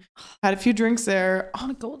then had a few drinks there. I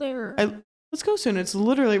want to go there. Let's go soon. It's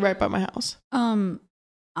literally right by my house. I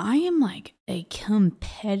am like a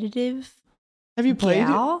competitive. Have you played?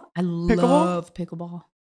 I love pickleball.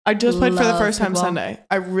 I just played for the first time Sunday.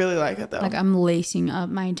 I really like it though. Like I'm lacing up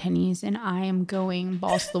my tennies and I am going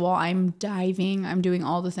balls to the wall. I'm diving. I'm doing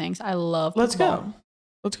all the things. I love pickleball.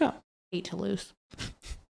 Let's go. Hate to lose.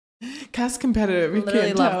 Cass competitive. You literally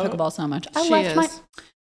can't love tell. pickleball so much. I left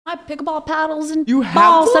my pickleball paddles and you have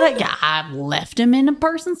balls them? I left them in a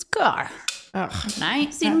person's car. Ugh. And I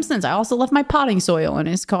ain't seen them since. I also left my potting soil in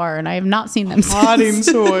his car, and I have not seen them potting since.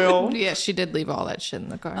 soil. Yeah, she did leave all that shit in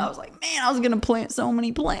the car. I was like, man, I was gonna plant so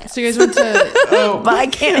many plants. So you guys went to, but I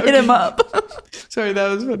can't hit him up. Sorry, that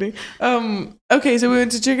was funny. Okay, so we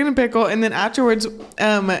went to Chicken and Pickle, and then afterwards,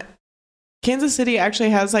 Kansas City actually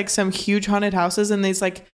has like some huge haunted houses, and these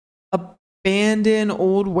like abandoned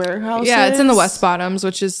old warehouses. Yeah, it's in the West Bottoms,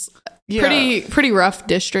 which is pretty rough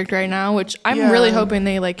district right now, which I'm really hoping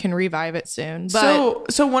they like can revive it soon.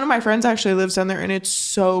 But so one of my friends actually lives down there and it's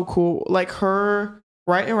so cool. Like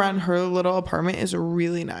right around her little apartment is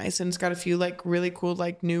really nice and it's got a few like really cool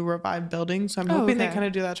like new revived buildings. So I'm hoping they kind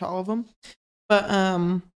of do that to all of them. But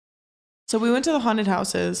so we went to the haunted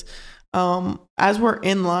houses. As we're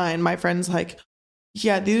in line, my friend's like,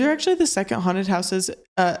 yeah, these are actually the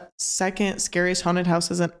second scariest haunted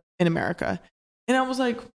houses in America. And I was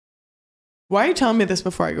like, why are you telling me this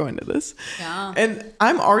before I go into this? Yeah. And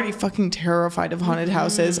I'm already fucking terrified of haunted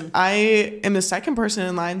houses. I am the second person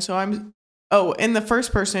in line. So and the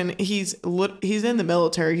first person, he's in the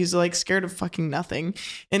military. He's like scared of fucking nothing.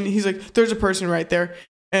 And he's like, there's a person right there.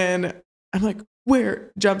 And I'm like,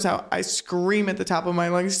 where? Jumps out. I scream at the top of my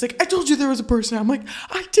lungs. He's like, I told you there was a person. I'm like,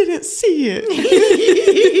 I didn't see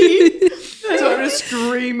it. So I'm just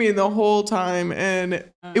screaming the whole time. And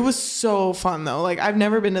it was so fun though. Like I've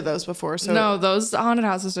never been to those before. So no, those haunted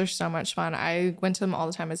houses are so much fun. I went to them all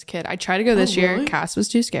the time as a kid. I tried to go this year. Cass was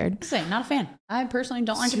too scared. Not a fan. I personally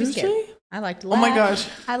don't like to be scared. I like to laugh. Oh my gosh.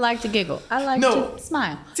 I like to giggle. I like to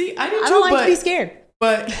smile. See, I do too, I don't like to be scared.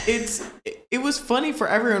 But it was funny for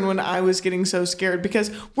everyone when I was getting so scared because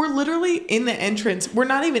we're literally in the entrance. We're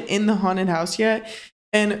not even in the haunted house yet.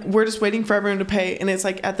 And we're just waiting for everyone to pay. And it's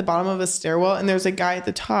like at the bottom of a stairwell. And there's a guy at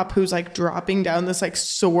the top who's like dropping down this like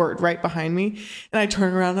sword right behind me. And I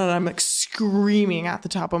turn around and I'm like screaming at the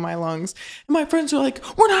top of my lungs. And my friends are like,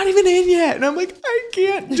 we're not even in yet. And I'm like, I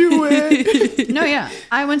can't do it. No, yeah.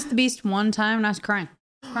 I went to the Beast one time and I was crying.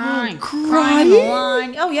 Crying Crying? the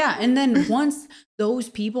line. Oh, yeah. And then once those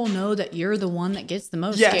people know that you're the one that gets the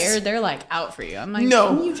most scared, they're like out for you. I'm like,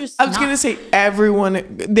 no, can you just I was going to say everyone,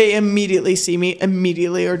 they immediately see me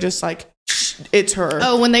immediately or just like, it's her.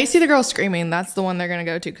 Oh, when they see the girl screaming, that's the one they're going to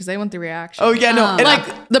go to because they want the reaction. Oh, yeah, no. And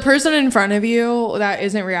like the person in front of you that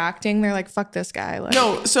isn't reacting, they're like, fuck this guy. Like,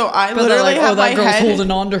 no, so I But literally they're like, have my that girl's head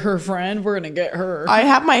holding on to her friend. We're going to get her. I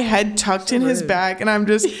have my head tucked in his back and I'm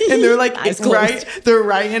just, and they're like, Eyes they're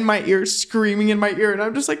right in my ear, screaming in my ear. And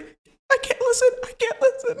I'm just like, I can't listen.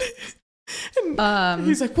 And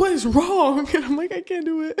he's like, what is wrong? And I'm like, I can't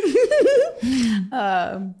do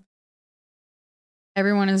it.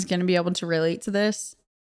 Everyone is going to be able to relate to this.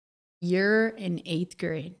 You're in 8th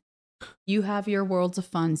grade. You have your Worlds of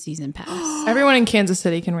Fun season pass. everyone in Kansas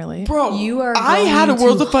City can relate. Bro, I had a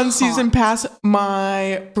World of Fun season pass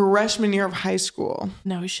my freshman year of high school.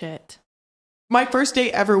 No shit. My first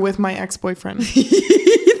date ever with my ex-boyfriend.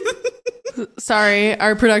 Sorry,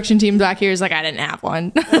 our production team back here is like, I didn't have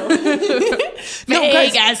one. No,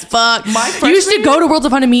 Fake as fuck. My You used to go to Worlds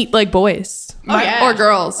of Fun to meet like boys or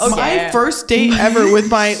girls. My first date ever with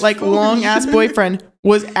my like long ass boyfriend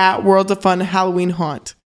was at World of Fun Halloween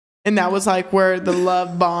Haunt. And that was like where the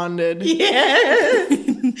love bonded. Yeah.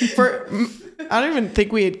 I don't even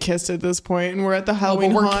think we had kissed at this point, and we're at the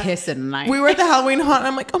Halloween we're haunt. kissing tonight. We were at the Halloween haunt, and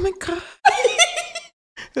I'm like, oh my god,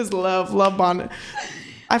 because love bonded.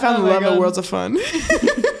 I found love at Worlds of Fun.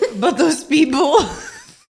 But those people.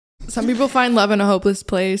 Some people find love in a hopeless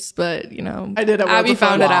place, but you know, I did at Worlds Abby of Fun.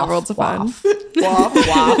 found it at Worlds of Fun. Woof.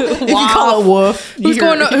 If you call it woof. Who's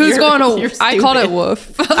going to? I called it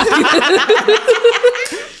woof.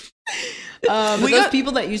 Those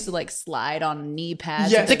people that used to like slide on knee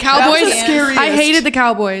pads. Yes. The Cowboys. That was the scariest. I hated the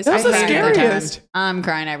Cowboys. That was the I hated them. scariest. I'm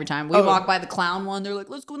crying every time. We walk by the clown one. They're like,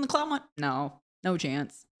 let's go in the clown one. No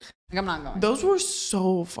chance. Like, I'm not going. Those were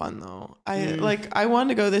so fun though. I wanted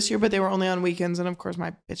to go this year, but they were only on weekends, and of course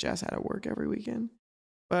my bitch ass had to work every weekend.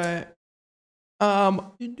 But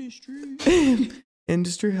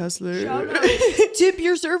industry hustler. Tip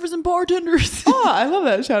your servers and bartenders. Oh, I love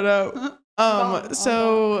that shout out.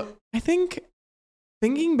 So I think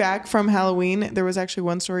thinking back from Halloween, there was actually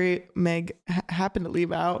one story Meg happened to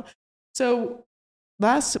leave out. So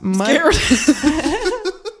last Monday,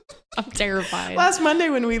 I'm terrified. last Monday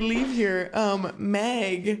when we leave here,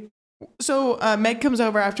 Meg comes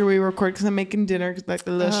over after we record because I'm making dinner, like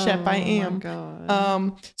the little chef I am.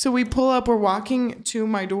 God. So we pull up, we're walking to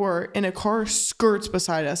my door, and a car skirts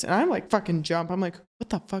beside us, and I'm like fucking jump. I'm like, what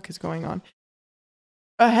the fuck is going on?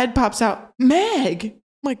 A head pops out. Meg. I'm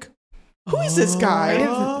like, who is this guy?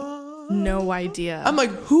 No idea. I'm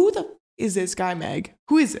like, who the is this guy, Meg?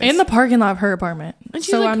 Who is this? In the parking lot of her apartment. And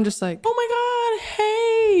she's so like, I'm just like, oh my god,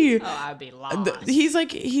 hey. Oh, I'd be lost. He's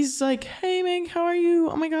like, hey Meg, how are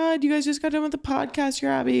you? Oh my god, you guys just got done with the podcast.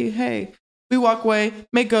 You're Abby. Hey. We walk away.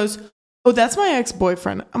 Meg goes, oh, that's my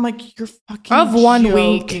ex-boyfriend. I'm like, you're fucking of one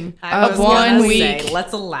joking. week. Of 1 week. Say,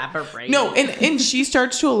 let's elaborate. No, and she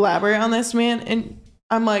starts to elaborate on this man, and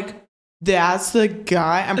I'm like, that's the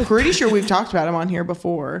guy. I'm pretty sure we've talked about him on here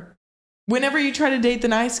before. Whenever you try to date the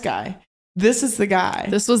nice guy, this is the guy.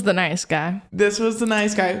 This was the nice guy. This was the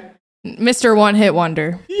nice guy. Mr. One Hit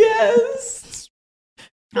Wonder. Yes.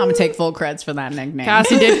 I'm gonna take full creds for that nickname.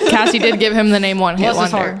 Cassie did give him the name One Hit Bless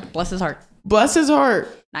his Wonder. heart. Bless his heart. Bless his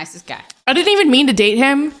heart. Nicest guy. I didn't even mean to date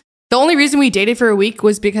him. The only reason we dated for a week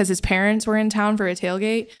was because his parents were in town for a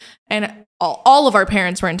tailgate, and all of our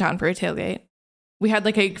parents were in town for a tailgate. We had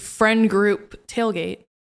like a friend group tailgate,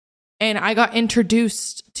 and I got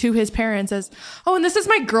introduced to his parents as, oh, and this is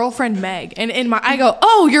my girlfriend Meg. And I go,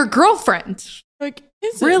 oh, your girlfriend. Like,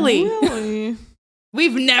 is Really? it really?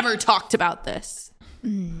 We've never talked about this.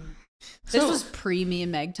 This was pre me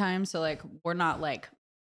and Meg time, so like we're not like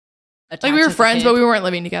Like we were attached friends, as a but kid. we weren't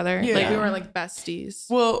living together. Yeah. Like we weren't like besties.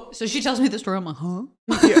 Well, So she tells me the story. I'm like, huh?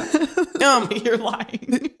 yeah. You're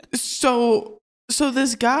lying. So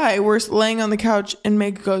this guy, we're laying on the couch, and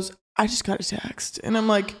Meg goes, I just got a text. And I'm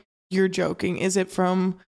like, you're joking. Is it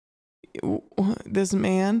from this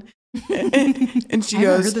man? And she I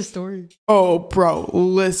never goes, heard the story. oh, bro,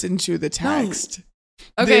 listen to the text.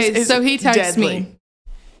 Okay, This is so he texts deadly. me.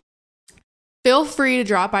 Feel free to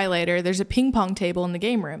drop by later. There's a ping pong table in the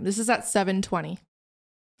game room. This is at 7:20.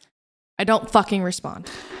 I don't fucking respond.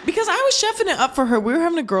 Because I was chefing it up for her. We were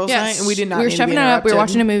having a girls' night and we did not. We were need to be chefing it up. We were interrupted.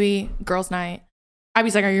 watching a movie, girls' night.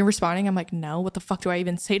 Abby's like, "Are you responding?" I'm like, "No. What the fuck do I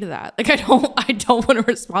even say to that? Like, I don't want to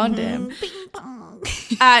respond to him."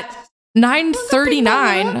 At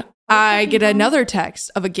 9:39, I get another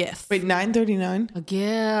text of a GIF. Wait, 9:39? A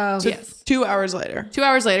gift. So Yes. 2 hours later. 2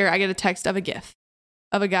 hours later, I get a text of a GIF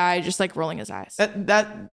of a guy just like rolling his eyes.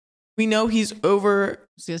 That we know he's over I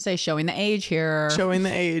was gonna say showing the age here. showing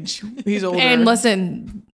the age. He's older. And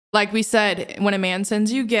listen, like we said, when a man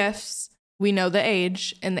sends you gifts, we know the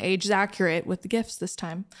age, and the age is accurate with the gifts this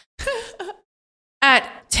time.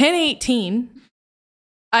 At 10:18,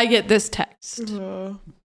 I get this text.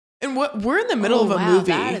 And we're in the middle of a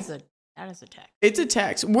movie. That is a text. It's a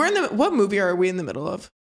text. What movie are we in the middle of?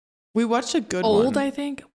 We watched a good one. Old, I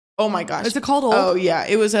think. Oh my gosh. Is it called Old? Oh yeah,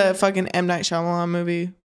 it was a fucking M. Night Shyamalan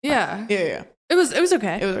movie. Yeah. Yeah. It was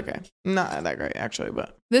okay. It was okay. Not that great actually,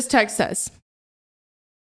 but This text says,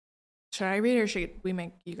 should I read it or should we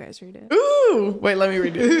make you guys read it? ooh, wait, let me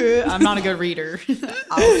read it. I'm not a good reader.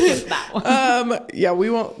 I'll skip that one. Yeah, we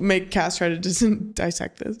won't make Cass try to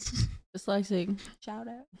dissect this. Dyslexic. Shout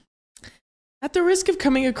out. At the risk of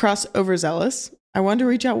coming across overzealous, I want to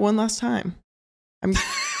reach out one last time.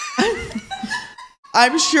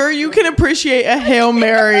 I'm sure you can appreciate a Hail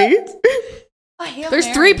Mary. There's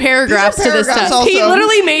 3 paragraphs to this text. also. He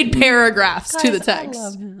literally made paragraphs to the Guys, text. I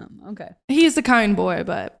love him. Okay. He's a kind boy,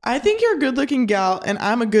 but I think you're a good-looking gal, and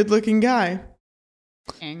I'm a good-looking guy.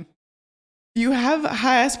 Dang. You have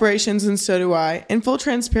high aspirations, and so do I. In full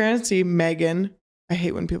transparency, Megan, I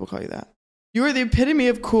hate when people call you that. You are the epitome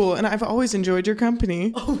of cool, and I've always enjoyed your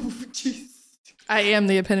company. Oh, jeez. I am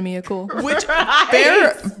the epitome of cool. Which,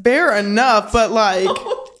 fair enough, but like...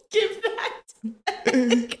 Give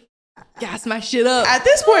that. Gas my shit up. At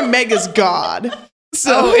this point, Meg is God.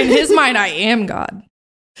 So in his mind, I am God.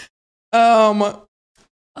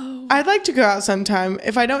 I'd like to go out sometime.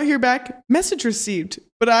 If I don't hear back, message received.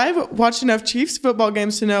 But I've watched enough Chiefs football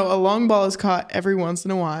games to know a long ball is caught every once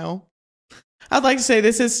in a while. I'd like to say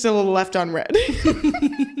this is still left on red.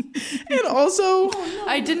 And also,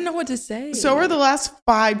 I didn't know what to say. so are the last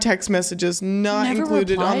 5 text messages not Never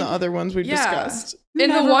included on replied? the other ones we discussed.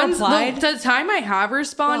 And the Never ones replied? the time I have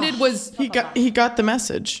responded was He got the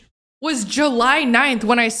message. July 9th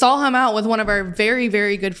when I saw him out with one of our very,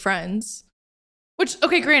 very good friends. Which,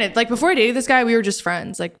 okay, granted, like before I dated this guy, we were just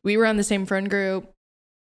friends. Like we were on the same friend group.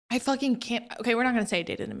 I fucking can't. Okay, we're not going to say I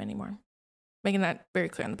dated him anymore. Making that very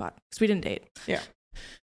clear on the pod because we didn't date. Yeah.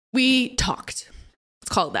 We talked. Let's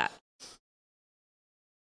call it that.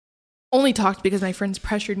 Only talked because my friends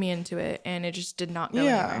pressured me into it and it just did not go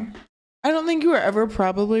anywhere. I don't think you were ever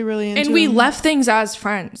probably really into And we him. left things as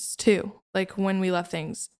friends too. Like when we left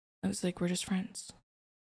things, I was like, we're just friends.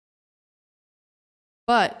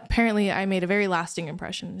 But apparently I made a very lasting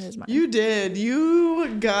impression in his mind. You did.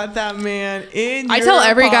 You got that man in I your tell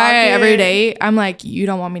every guy I pocket. ever date, I'm like, you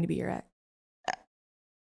don't want me to be your ex.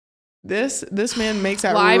 This man makes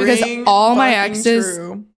that Why? Because ring all my fucking exes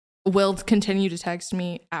true. will continue to text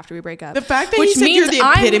me after we break up. The fact that which he said you're means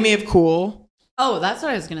the epitome of cool. Oh, that's what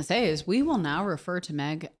I was going to say is we will now refer to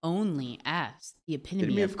Meg only as the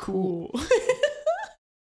epitome of cool.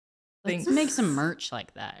 Let's make some merch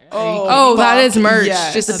like that. Oh, that is merch.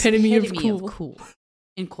 yes. Just epitome of cool.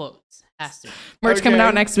 In quotes. Has to be. Merch coming Okay.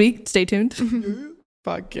 out next week. Stay tuned.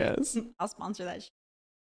 Fuck yes. I'll sponsor that shit.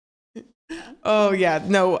 Oh yeah.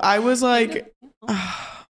 No, I was like,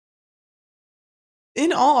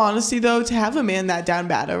 in all honesty though, to have a man that down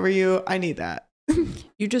bad over you, I need that.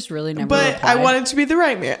 You just really never But replied. I want it to be the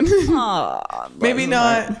right man. Aw, Maybe bless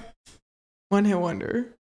not his heart. one hit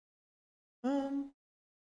wonder.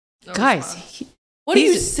 Guys, What do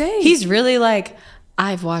you say? He's really like,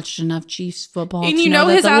 I've watched enough Chiefs football. And to you know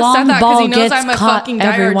that his the ass long said that 'cause ball he knows gets I'm a caught fucking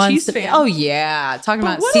every diehard once Chiefs in- fan. Oh yeah, talking But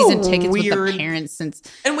about what season a tickets with weird- the parents since.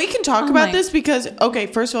 And we can talk Oh about my- this because, okay,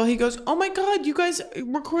 first of all, he goes, oh my God, you guys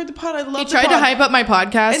record the pod. I love He the tried to pod. hype up my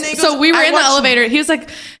podcast. And then he So goes, we were I in the watched- elevator. He was like,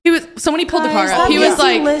 so when he pulled the car Guys, up, he let was me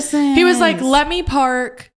like, listen. he was like, let me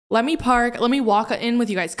park, let me walk in with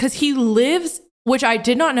you guys. Cause he lives, which I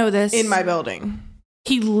did not know this. In my building.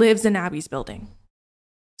 He lives in Abby's building.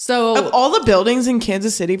 So Of all the buildings in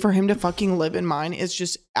Kansas City, for him to fucking live in mine is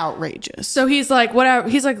just outrageous. So he's like, whatever.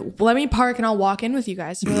 He's like, let me park and I'll walk in with you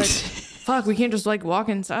guys. So we're like, fuck, we can't just like walk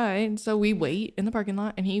inside. So we wait in the parking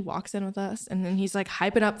lot and he walks in with us. And then he's like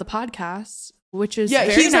hyping up the podcast, which is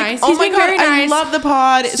very he's nice. like, oh He's my been God, very I nice. love the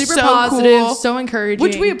pod. It's Super so positive, cool. so encouraging.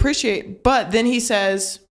 Which we appreciate. But then he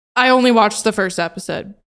says, I only watched the first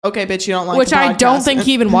episode, okay, bitch, you don't like which the I don't podcast. think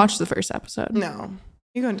he even watched the first episode, No.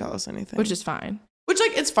 You couldn't tell us anything. which is fine. Which,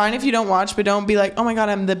 like, it's fine if you don't watch, but don't be like, oh my God,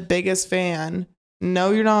 I'm the biggest fan.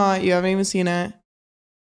 No, you're not. You haven't even seen it.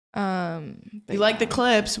 You like the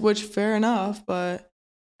clips, which fair enough, but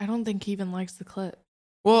I don't think he even likes the clip.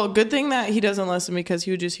 well, good thing that he doesn't listen because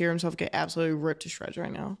he would just hear himself get absolutely ripped to shreds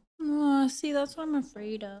right now. Oh, see, that's what I'm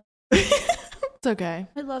afraid of. It's okay.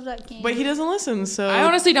 I love that game. But he doesn't listen, so I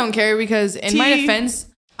honestly don't care because in my defense,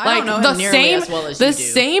 I don't know him nearly as well as you do.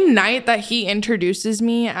 same night that he introduces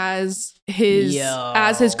me as his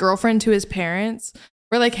girlfriend to his parents,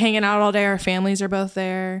 we're like hanging out all day. Our families are both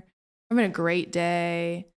there. I'm having a great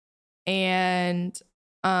day. And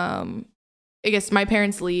I guess my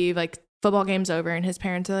parents leave, like football game's over, and his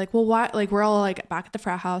parents are like, well, why? Like we're all like back at the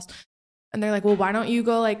frat house. And they're like, well, why don't you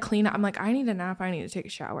go like clean up? I'm like, I need a nap. I need to take a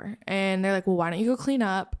shower. And they're like, well, why don't you go clean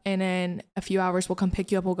up? And in a few hours, we'll come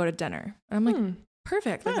pick you up. We'll go to dinner. And I'm like,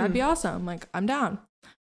 perfect. Like, that'd be awesome. Like, I'm down.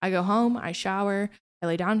 I go home. I shower. I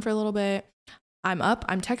lay down for a little bit. I'm up.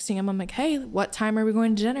 I'm texting him. I'm like, hey, what time are we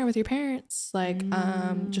going to dinner with your parents? Like,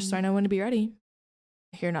 just so I know when to be ready.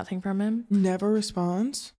 I hear nothing from him. Never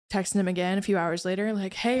responds. Texting him again a few hours later.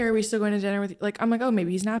 Like, hey, are we still going to dinner with you? Like, I'm like, oh,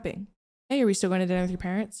 maybe he's napping. Hey, are we still going to dinner with your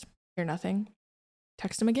parents? Hear nothing.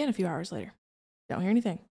 Text him again a few hours later. Don't hear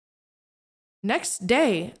anything. Next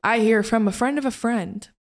day, I hear from a friend of a friend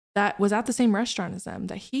that was at the same restaurant as them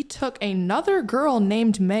that he took another girl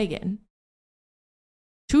named Megan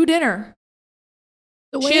to dinner.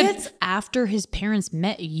 The way it's after his parents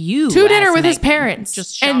met you. To dinner with his parents.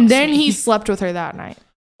 Just and then me. he slept with her that night.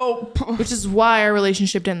 Oh, which is why our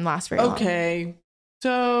relationship didn't last very long. Okay.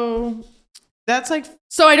 So that's like,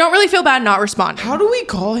 so I don't really feel bad not responding. how do we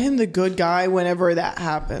call him the good guy whenever that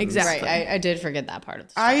happens? Exactly. Right. I did forget that part of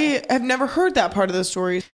the story. I have never heard that part of the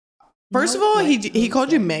story. First of all, he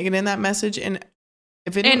called you Megan in that message, and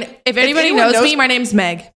if anybody knows me, my name's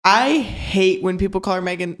Meg. I hate when people call her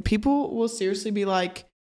Megan. People will seriously be like,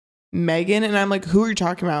 Megan, and I'm like, who are you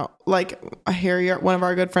talking about? Like Harry, one of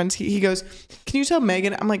our good friends, he goes, can you tell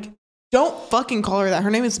Megan? I'm like, don't fucking call her that.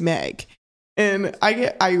 Her name is Meg. And I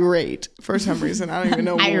get irate for some reason. I don't even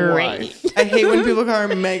know why. I hate when people call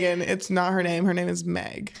her Megan. It's not her name. Her name is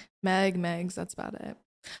Meg. Megs. That's about it.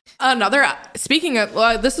 Speaking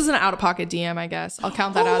of, this is an out-of-pocket DM, I guess. I'll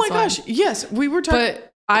count that as one. Oh my gosh. Yes, we were talking.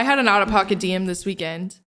 But I had an out-of-pocket DM this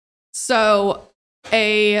weekend. So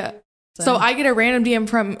I get a random DM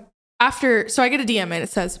so I get a DM and it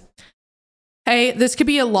says, hey, this could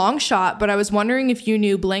be a long shot, but I was wondering if you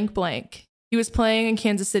knew blank blank. He was playing in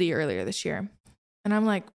Kansas City earlier this year. And I'm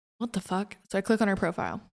like, what the fuck? So I click on her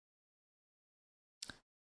profile.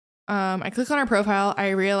 I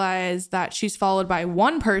realize that she's followed by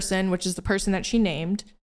one person, which is the person that she named.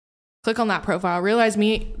 Click on that profile. Realize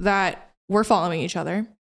that we're following each other.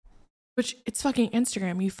 Which, it's fucking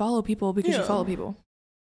Instagram. You follow people because you follow people.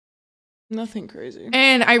 Nothing crazy.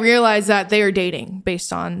 And I realize that they are dating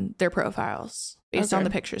based on their profiles, based on the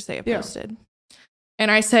pictures they have posted. And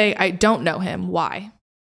I say, I don't know him. Why?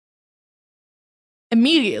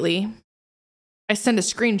 Immediately, I send a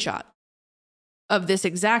screenshot of this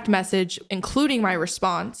exact message, including my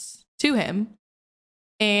response to him.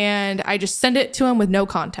 And I just send it to him with no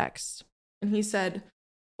context. And he said,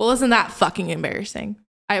 well, isn't that fucking embarrassing?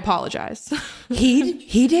 I apologize.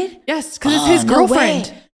 He did? Yes, because it's his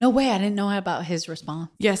girlfriend. No way. I didn't know about his response.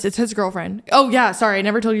 Yes, it's his girlfriend. Oh, yeah. Sorry. I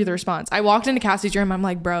never told you the response. I walked into Cassie's room. I'm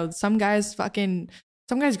like, bro, some guy's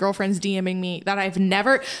girlfriend's DMing me that I've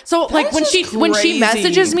never. So like when she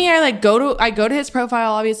messages me, I go to his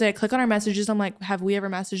profile. Obviously, I click on our messages. I'm like, have we ever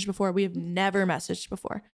messaged before? We have never messaged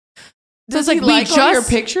before. So Does it's like all your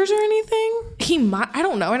pictures or anything? He might. I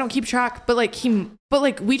don't know. I don't keep track.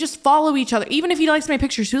 But we just follow each other. Even if he likes my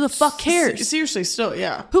pictures, who the fuck cares? Seriously, still,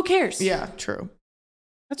 yeah. Who cares? Yeah, true.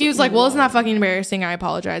 He was like, well, isn't that fucking embarrassing? I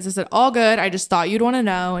apologize. I said, all good. I just thought you'd want to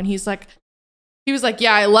know. And he was like,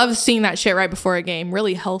 yeah, I love seeing that shit right before a game.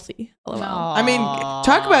 Really healthy. LOL. I mean,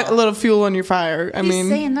 talk about a little fuel on your fire. He's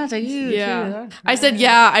saying that to you. Yeah. I said,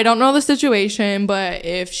 yeah, I don't know the situation, but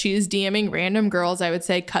if she's DMing random girls, I would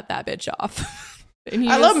say cut that bitch off.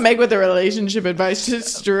 I love Meg with the relationship advice,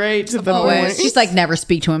 just straight to the point. She's like, never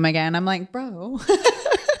speak to him again. I'm like, bro.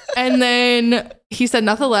 And then he said,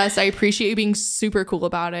 nonetheless, I appreciate you being super cool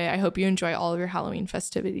about it. I hope you enjoy all of your Halloween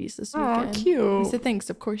festivities this weekend. Oh, cute. I said, thanks.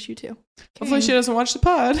 Of course you too. Hopefully she doesn't watch the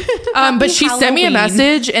pod. But she sent me a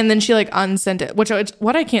message and then she like unsent it, which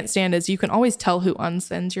what I can't stand is you can always tell who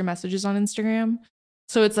unsends your messages on Instagram.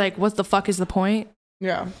 So it's like, what the fuck is the point?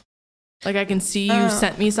 Yeah. Like I can see you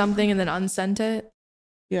sent me something and then unsent it.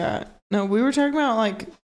 Yeah. No, we were talking about like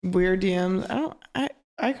weird DMs.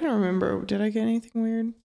 I couldn't remember. Did I get anything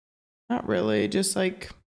weird? Not really. Just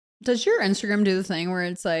like. Does your Instagram do the thing where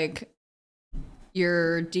it's like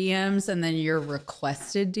your DMs and then your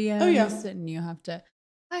requested DMs. Oh, yeah. And you have to.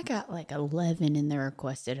 I got like 11 in the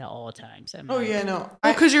requested at all times. Oh, yeah, no.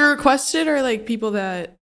 Because you're requested or like people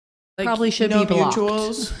that like probably should no be blocked.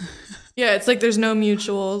 mutuals. Yeah, it's like there's no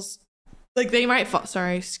mutuals. Like they might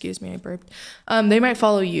sorry, excuse me, I burped. They might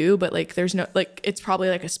follow you, but like there's no like it's probably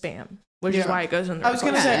like a spam, which is why it goes in the I was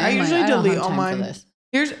gonna request. say I usually delete all mine.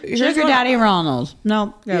 Here's Sugar Daddy Ronald.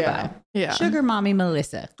 Nope, goodbye. Yeah. Sugar Mommy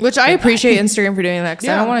Melissa. Which I appreciate Instagram for doing that because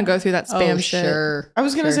I don't want to go through that spam shit. Sure. I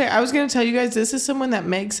was gonna say I was gonna tell you guys this is someone that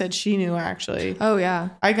Meg said she knew actually. Oh yeah.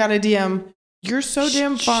 I got a DM. You're so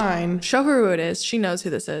damn fine. Show her who it is. She knows who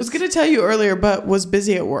this is. I was gonna tell you earlier, but was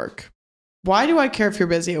busy at work. Why do I care if you're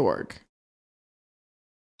busy at work?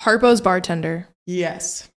 Harpo's bartender.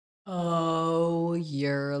 Yes. Oh,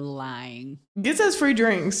 you're lying. Gets us free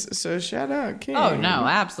drinks, so shout out, King. Oh, no,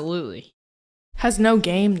 absolutely. Has no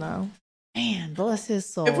game though. Man, bless his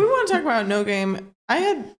soul. If we want to talk about no game,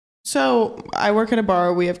 so I work at a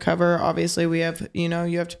bar. We have cover. Obviously, we have, you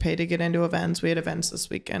have to pay to get into events. We had events this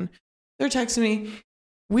weekend. They're texting me.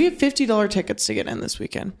 We have $50 tickets to get in this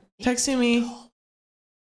weekend. Texting me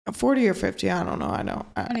 40 or 50. I don't know.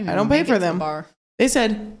 I don't pay for them. They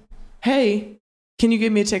said, hey, can you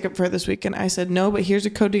give me a ticket for this weekend? I said, no, but here's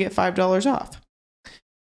a code to get $5 off.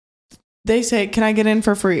 They say, can I get in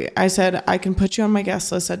for free? I said, I can put you on my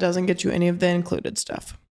guest list. That doesn't get you any of the included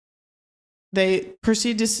stuff. They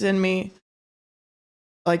proceed to send me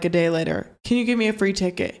like a day later. Can you give me a free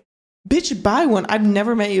ticket? Bitch, buy one. I've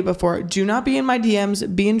never met you before. Do not be in my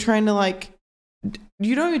DMs. Being trying to like,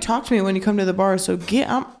 you don't even talk to me when you come to the bar. So get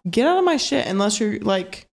out of my shit unless you're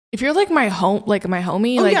like. If you're like my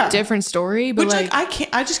homie, different story. But which, I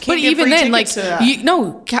just can't. But get even free then, like, to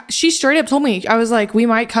that. she straight up told me. I was like, we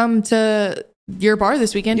might come to your bar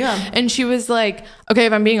this weekend. Yeah. And she was like, okay,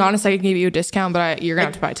 if I'm being honest, I can give you a discount, but you're gonna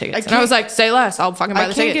have to buy tickets. And I was like, say less. I'll fucking buy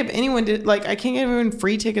the ticket. I can't give anyone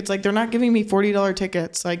free tickets. Like, they're not giving me $40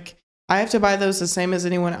 tickets. Like, I have to buy those the same as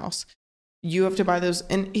anyone else. You have to buy those.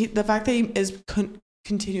 And the fact that he is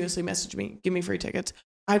continuously messaging me, give me free tickets.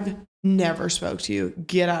 I've never spoke to you.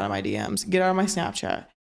 Get out of my DMs. Get out of my Snapchat.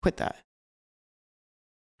 Quit that.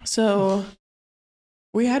 So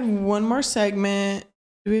we had one more segment.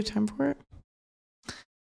 Do we have time for it?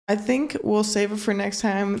 I think we'll save it for next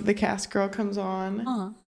time the cast girl comes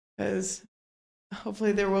on. Because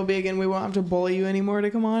hopefully there will be again. We won't have to bully you anymore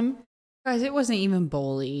to come on. Guys, it wasn't even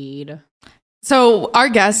bullied. So our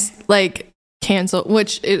guest canceled,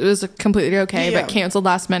 which it was completely okay, but canceled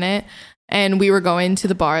last minute. And we were going to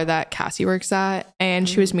the bar that Cassie works at, and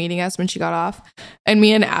she was meeting us when she got off. And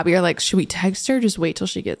me and Abby are like, should we text her? Just wait till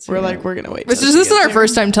she gets here. We're like, we're going to wait. This is our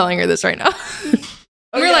first time telling her this right now.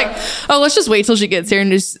 We're like, let's just wait till she gets here and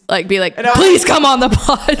just be like, please come on the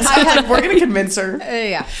pod. We're going to convince her.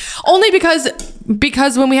 Yeah. Only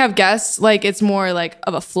because when we have guests, it's more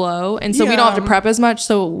of a flow. And so we don't have to prep as much.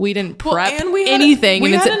 So we didn't prep anything.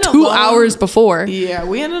 And it's 2 hours before. Yeah.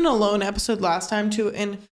 We had an alone episode last time too.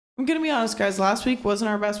 And I'm going to be honest, guys, last week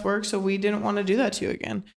wasn't our best work, so we didn't want to do that to you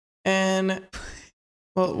again. And,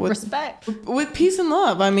 well, with peace and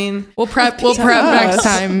love, I mean. We'll prep next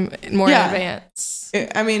time more in advance.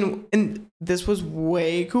 And this was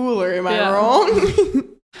way cooler. Am I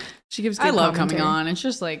wrong? She gives good I love commentary. coming on. It's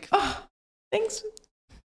just thanks.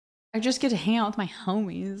 I just get to hang out with my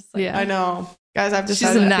homies. I know. Guys, I've She's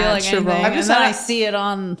decided. a natural. I see it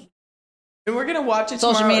on and we're gonna watch it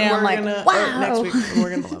social tomorrow, media. and I'm we're wow. next week, and we're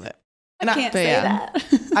gonna love it. And I can't say that.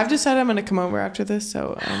 I've decided I'm gonna come over after this.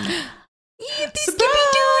 So,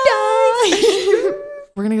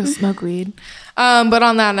 we're gonna go smoke weed. But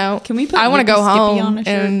on that note, can we? I want to go home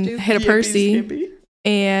and too? hit a Percy.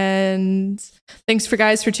 And thanks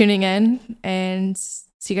for tuning in, and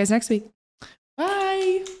see you guys next week.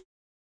 Bye.